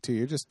another thing, too.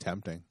 You're just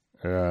tempting.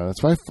 Yeah,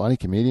 that's why funny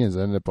comedians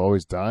end up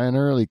always dying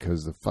early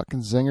because the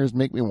fucking zingers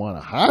make me want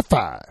a high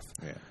five.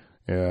 Yeah.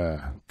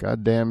 Yeah.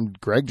 Goddamn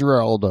Greg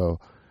Giraldo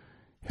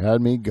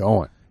had me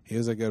going. He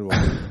was a good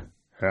one.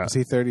 Yeah. Is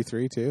he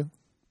 33, too?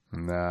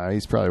 Nah,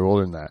 he's probably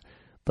older than that.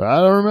 But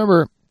I don't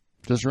remember.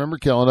 Just remember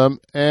killing him.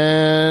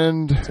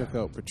 And Took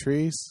out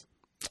Patrice.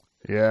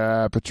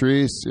 yeah,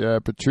 Patrice.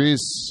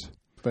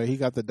 But he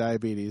got the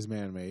diabetes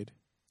man-made.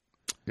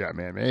 Yeah,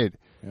 man-made.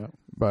 Yeah.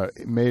 But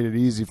it made it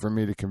easy for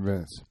me to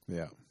convince.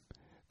 Yeah.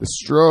 The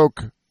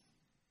stroke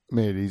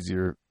made it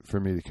easier for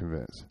me to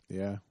convince.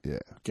 Yeah. Yeah.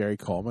 Gary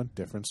Coleman,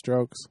 different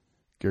strokes.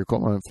 Gary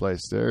Coleman and flight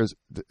stairs.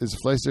 Is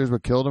flight stairs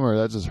what killed him, or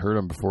that just hurt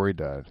him before he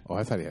died? Oh,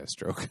 I thought he had a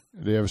stroke.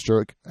 Did he have a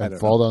stroke I and don't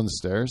fall know. down the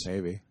stairs?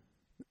 Maybe.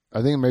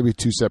 I think maybe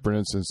two separate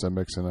incidents I'm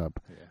mixing up.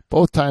 Yeah.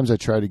 Both times I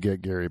tried to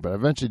get Gary, but I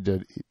eventually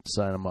did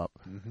sign him up.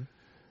 Mm-hmm.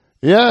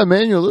 Yeah,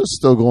 Emmanuel is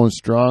still going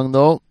strong,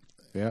 though.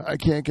 Yeah. I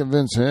can't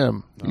convince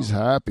him. No. He's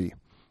happy.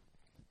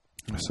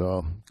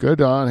 So,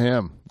 good on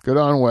him. Good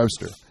on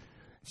Webster.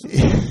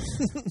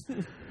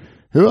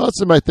 Who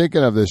else am I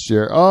thinking of this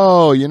year?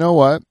 Oh, you know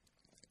what?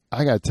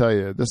 I got to tell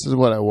you, this is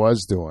what I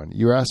was doing.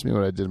 You asked me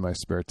what I did in my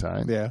spare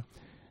time. Yeah.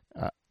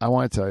 I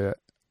want to tell you,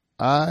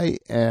 I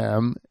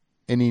am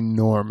an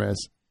enormous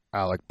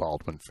Alec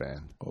Baldwin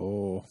fan.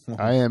 Oh.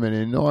 I am an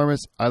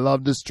enormous. I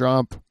love this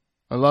Trump.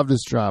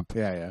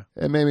 Yeah.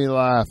 It made me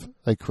laugh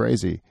like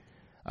crazy.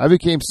 I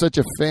became such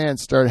a fan,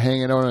 started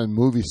hanging out on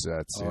movie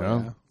sets, you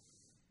know?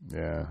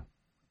 Yeah.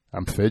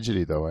 I'm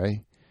fidgety, though, eh?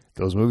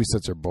 Those movie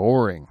sets are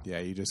boring. Yeah,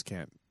 you just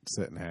can't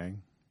sit and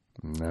hang.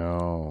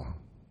 No.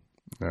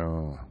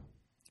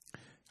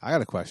 I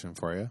got a question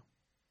for you.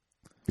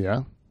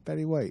 Yeah?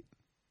 Betty White.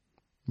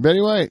 Betty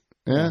White.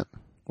 Yeah.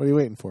 What are you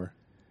waiting for?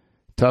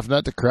 Tough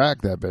nut to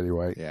crack, that Betty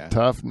White. Yeah.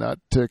 Tough nut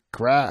to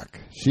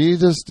crack. She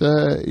just,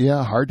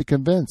 hard to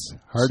convince.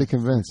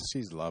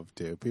 She's loved,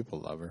 too.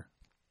 People love her.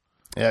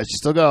 Yeah, she's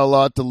still got a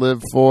lot to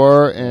live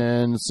for,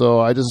 and so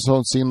I just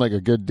don't seem like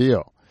a good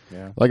deal.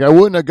 Yeah. Like, I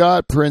wouldn't have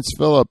got Prince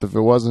Philip if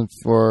it wasn't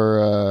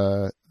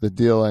for the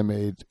deal I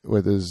made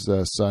with his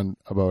son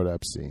about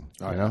Epstein.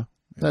 Oh, you yeah. know?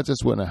 That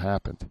just wouldn't have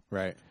happened.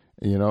 Right.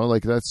 You know,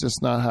 like, that's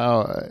just not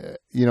how,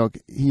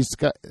 he's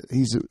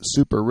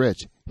super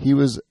rich. He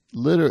was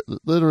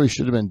literally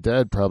should have been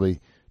dead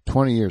probably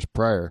 20 years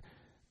prior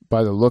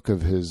by the look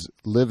of his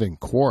living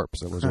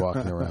corpse that was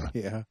walking around.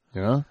 Yeah.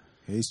 You know?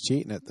 He's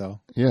cheating it, though.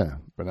 Yeah,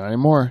 but not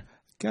anymore.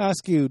 Can I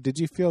ask you, did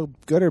you feel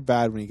good or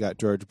bad when you got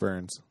George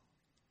Burns?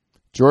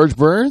 George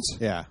Burns?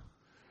 Yeah.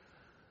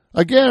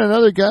 Again,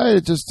 another guy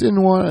that just didn't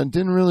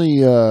really,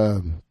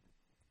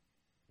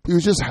 he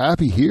was just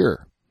happy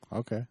here.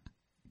 Okay.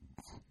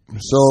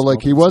 So,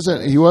 like, he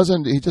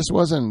just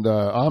wasn't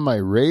on my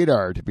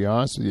radar, to be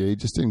honest with you. He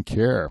just didn't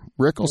care.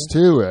 Rickles,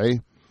 too, eh?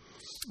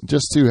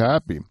 Just too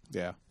happy.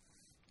 Yeah.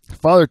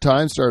 Father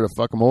Time started to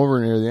fuck him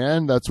over near the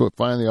end. That's what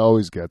finally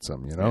always gets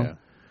him, you know? Yeah.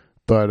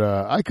 But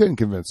I couldn't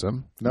convince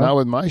him. No. Not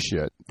with my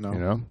shit, No. you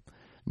know?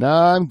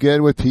 Now I'm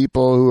good with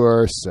people who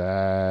are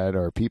sad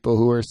or people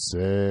who are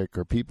sick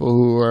or people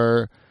who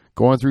are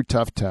going through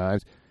tough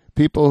times.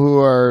 People who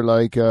are,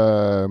 like,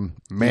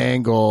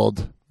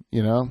 mangled,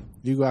 you know?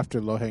 You go after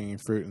low-hanging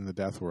fruit in the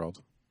death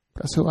world.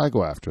 That's who I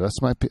go after.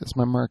 That's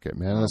my market,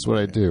 man. That's what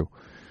I Okay. do.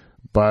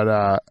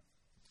 But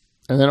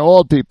and then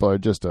old people are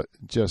just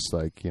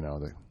like, you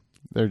know,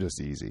 they're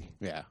just easy.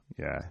 Yeah.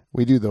 Yeah,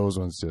 we do those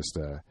ones. Just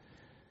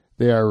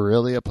they are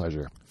really a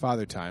pleasure.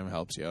 Father Time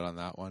helps you out on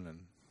that one, and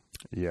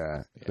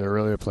Yeah, they're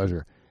really a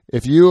pleasure.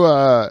 If you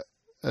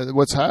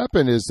what's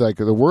happened is, like,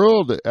 the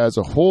world as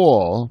a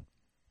whole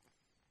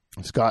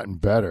has gotten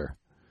better.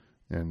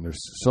 And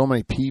there's so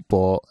many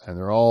people, and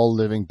they're all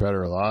living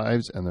better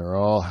lives, and they're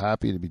all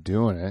happy to be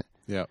doing it.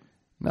 yeah,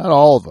 Not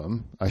all of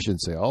them. I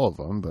shouldn't say all of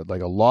them, but,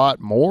 like, a lot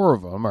more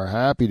of them are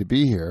happy to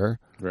be here.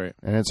 right.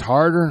 And it's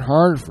harder and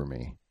harder for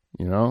me,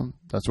 you know?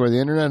 That's where the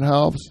internet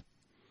helps.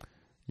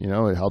 You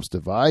know, it helps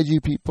divide you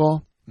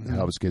people. It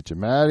helps get you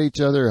mad at each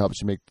other. It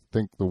helps you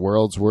think the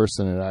world's worse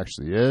than it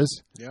actually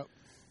is. Yep.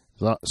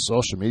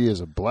 Social media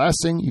is a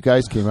blessing. You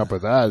guys came up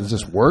with that. It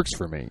just works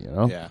for me, you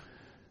know? Yeah.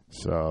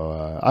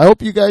 So I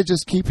hope you guys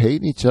just keep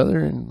hating each other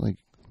and, like,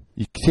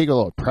 you take a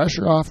little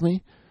pressure off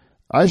me.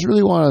 I just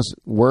really want to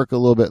work a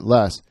little bit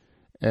less.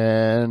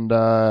 And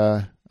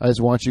I just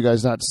want you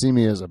guys not to see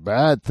me as a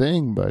bad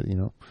thing, but, you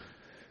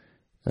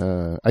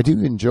know, I do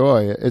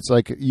enjoy it. It's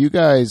like you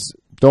guys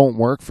don't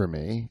work for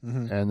me,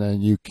 and then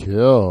you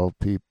kill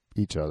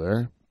each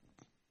other.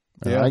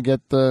 And Yeah. I get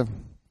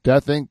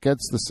Death Inc.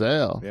 gets the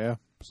sale. Yeah.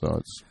 So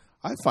it's,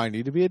 I find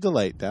you to be a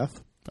delight,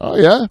 Death. oh,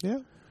 yeah? Yeah.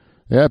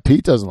 Yeah,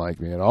 Pete doesn't like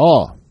me at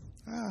all.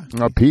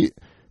 Pete,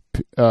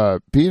 I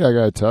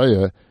gotta tell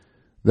you,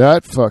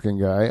 that fucking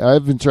guy,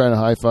 I've been trying to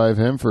high-five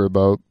him for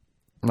about,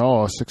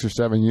 6 or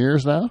 7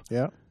 years now.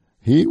 Yeah.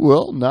 He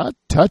will not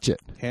touch it.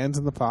 Hands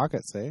in the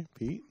pockets, eh,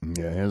 Pete?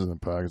 Yeah, hands in the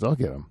pockets. I'll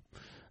get him.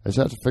 I just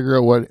have to figure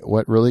out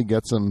what really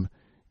gets him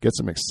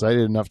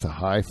excited enough to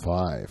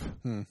high-five.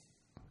 What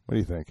do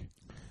you think?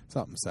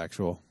 Something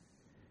sexual.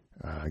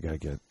 I gotta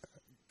get a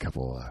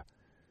couple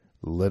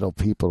little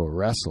people to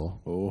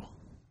wrestle. Oh.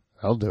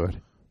 I'll do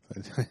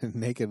it.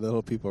 Naked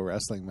little people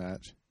wrestling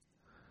match.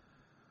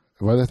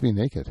 Why do they have to be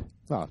naked?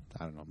 Well,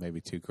 I don't know. Maybe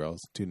two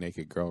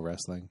naked girl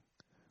wrestling.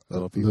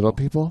 Little people. Little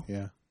people?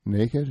 Yeah.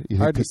 Naked? You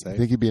Hard think, to say.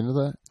 Think he'd be into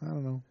that? I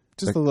don't know.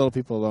 Just the little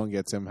people alone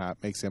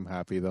makes him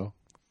happy, though.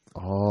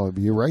 Oh,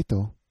 you're right,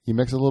 though. You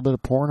mix a little bit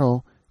of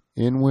porno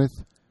in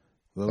with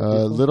Little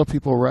people? little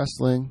people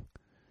wrestling,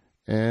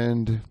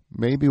 and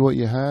maybe what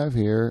you have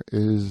here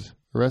is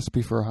a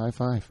recipe for a high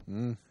five.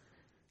 Mm.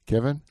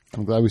 Kevin,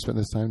 I'm glad we spent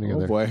this time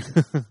together. Oh, boy.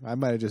 I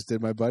might have just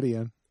did my buddy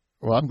in.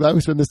 Well, I'm glad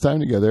we spent this time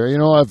together. You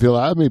know, if you'll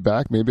have me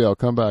back, maybe I'll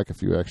come back a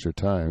few extra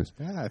times.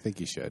 Yeah, I think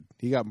you should.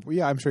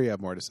 I'm sure you have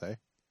more to say.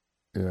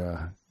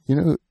 Yeah. You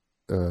know,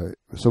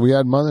 so we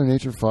had Mother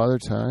Nature, Father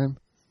Time.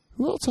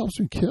 Who else helps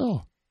me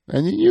kill?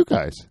 And you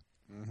guys.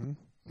 Mm-hmm.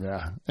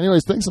 Yeah.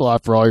 Anyways, thanks a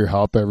lot for all your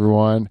help,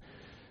 everyone.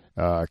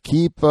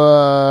 Keep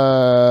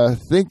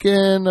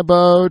thinking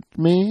about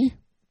me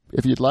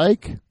if you'd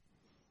like.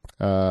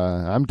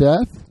 I'm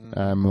Death.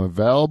 I'm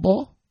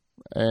available.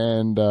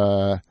 And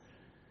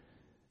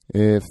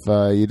if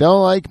you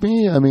don't like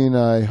me, I mean,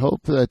 I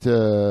hope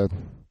that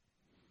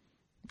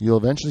you'll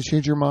eventually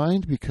change your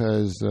mind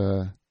because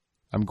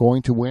I'm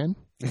going to win.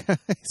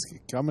 He's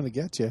coming to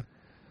get you.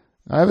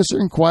 I have a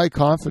certain quiet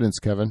confidence,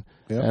 Kevin.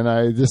 Yep. And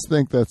I just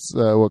think that's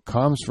what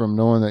comes from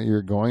knowing that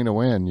you're going to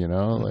win, you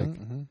know? Like,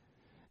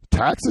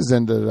 taxes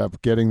ended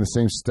up getting the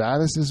same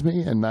status as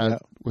me, and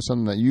that was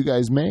something that you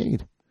guys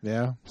made.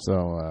 Yeah.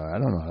 So I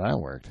don't know how that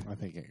worked. I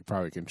think it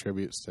probably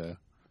contributes to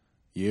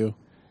you.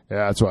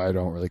 Yeah, that's why I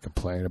don't really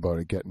complain about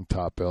it getting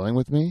top billing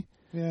with me.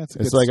 Yeah,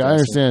 it's like I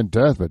understand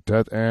death, but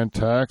death and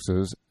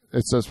taxes,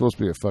 it's supposed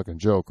to be a fucking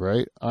joke,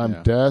 right?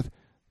 I'm death.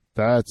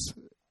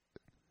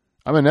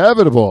 I'm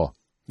inevitable.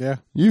 Yeah.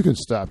 You can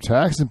stop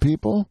taxing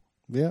people.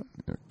 Yeah.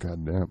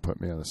 God damn, put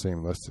me on the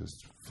same list as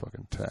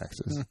fucking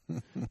taxes.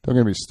 Don't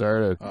get me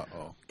started.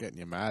 Uh-oh, getting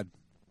you mad.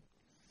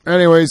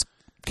 Anyways,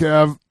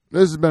 Kev,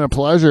 this has been a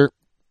pleasure.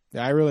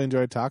 Yeah, I really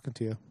enjoyed talking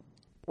to you.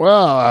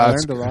 Well, I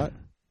learned a lot.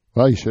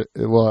 Well, you should.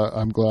 Well,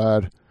 I'm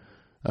glad.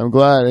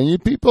 And you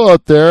people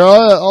out there,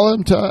 all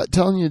I'm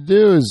telling you to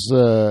do is,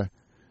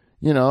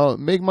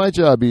 make my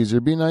job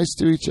easier. Be nice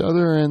to each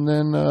other, and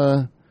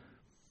then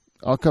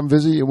I'll come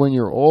visit you when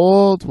you're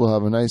old. We'll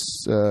have a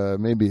nice,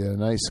 maybe a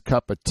nice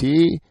cup of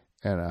tea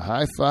and a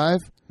high five,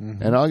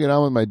 and I'll get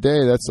on with my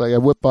day. That's like I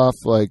whip off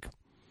like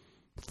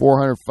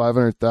 400,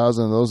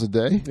 500,000 of those a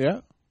day.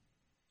 Yeah.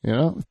 You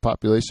know, with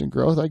population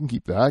growth, I can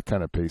keep that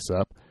kind of pace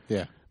up.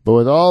 Yeah. But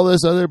with all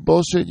this other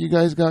bullshit you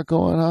guys got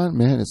going on,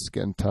 man, it's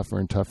getting tougher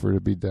and tougher to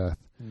be death.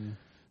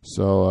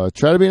 So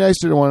try to be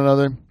nicer to one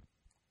another.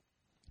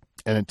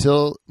 And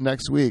until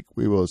next week,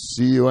 we will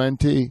see you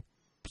NT.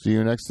 See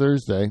you next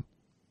Thursday.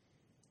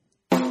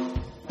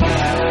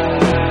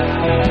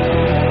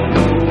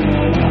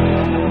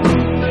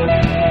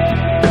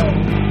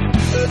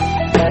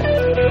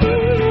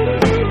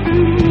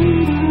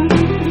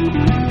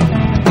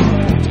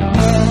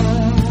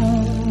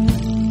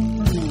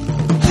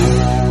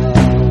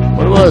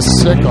 What a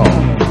sickle.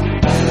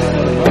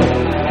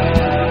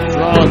 What's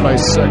wrong with my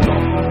sickle?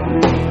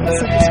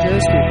 That's like it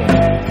scares people.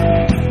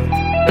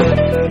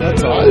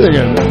 That's all. I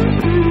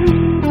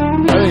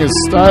think it's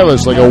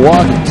stylish, like a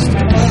walking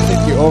stick. I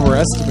think you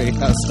overestimate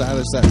how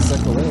stylish that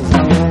sickle is.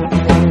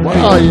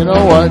 Well, you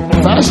know what?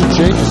 Fashion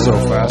changes so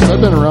fast.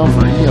 I've been around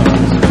for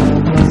eons.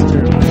 That's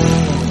true.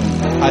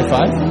 High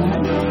five?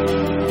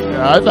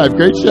 Yeah, high five.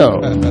 Great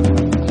show.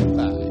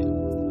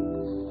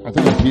 I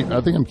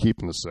think I'm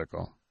keeping the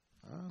sickle.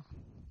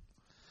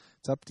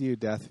 It's up to you,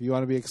 Death. If you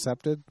want to be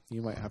accepted,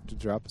 you might have to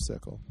drop a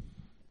sickle.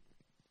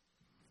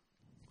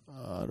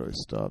 How do I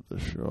stop the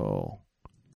show?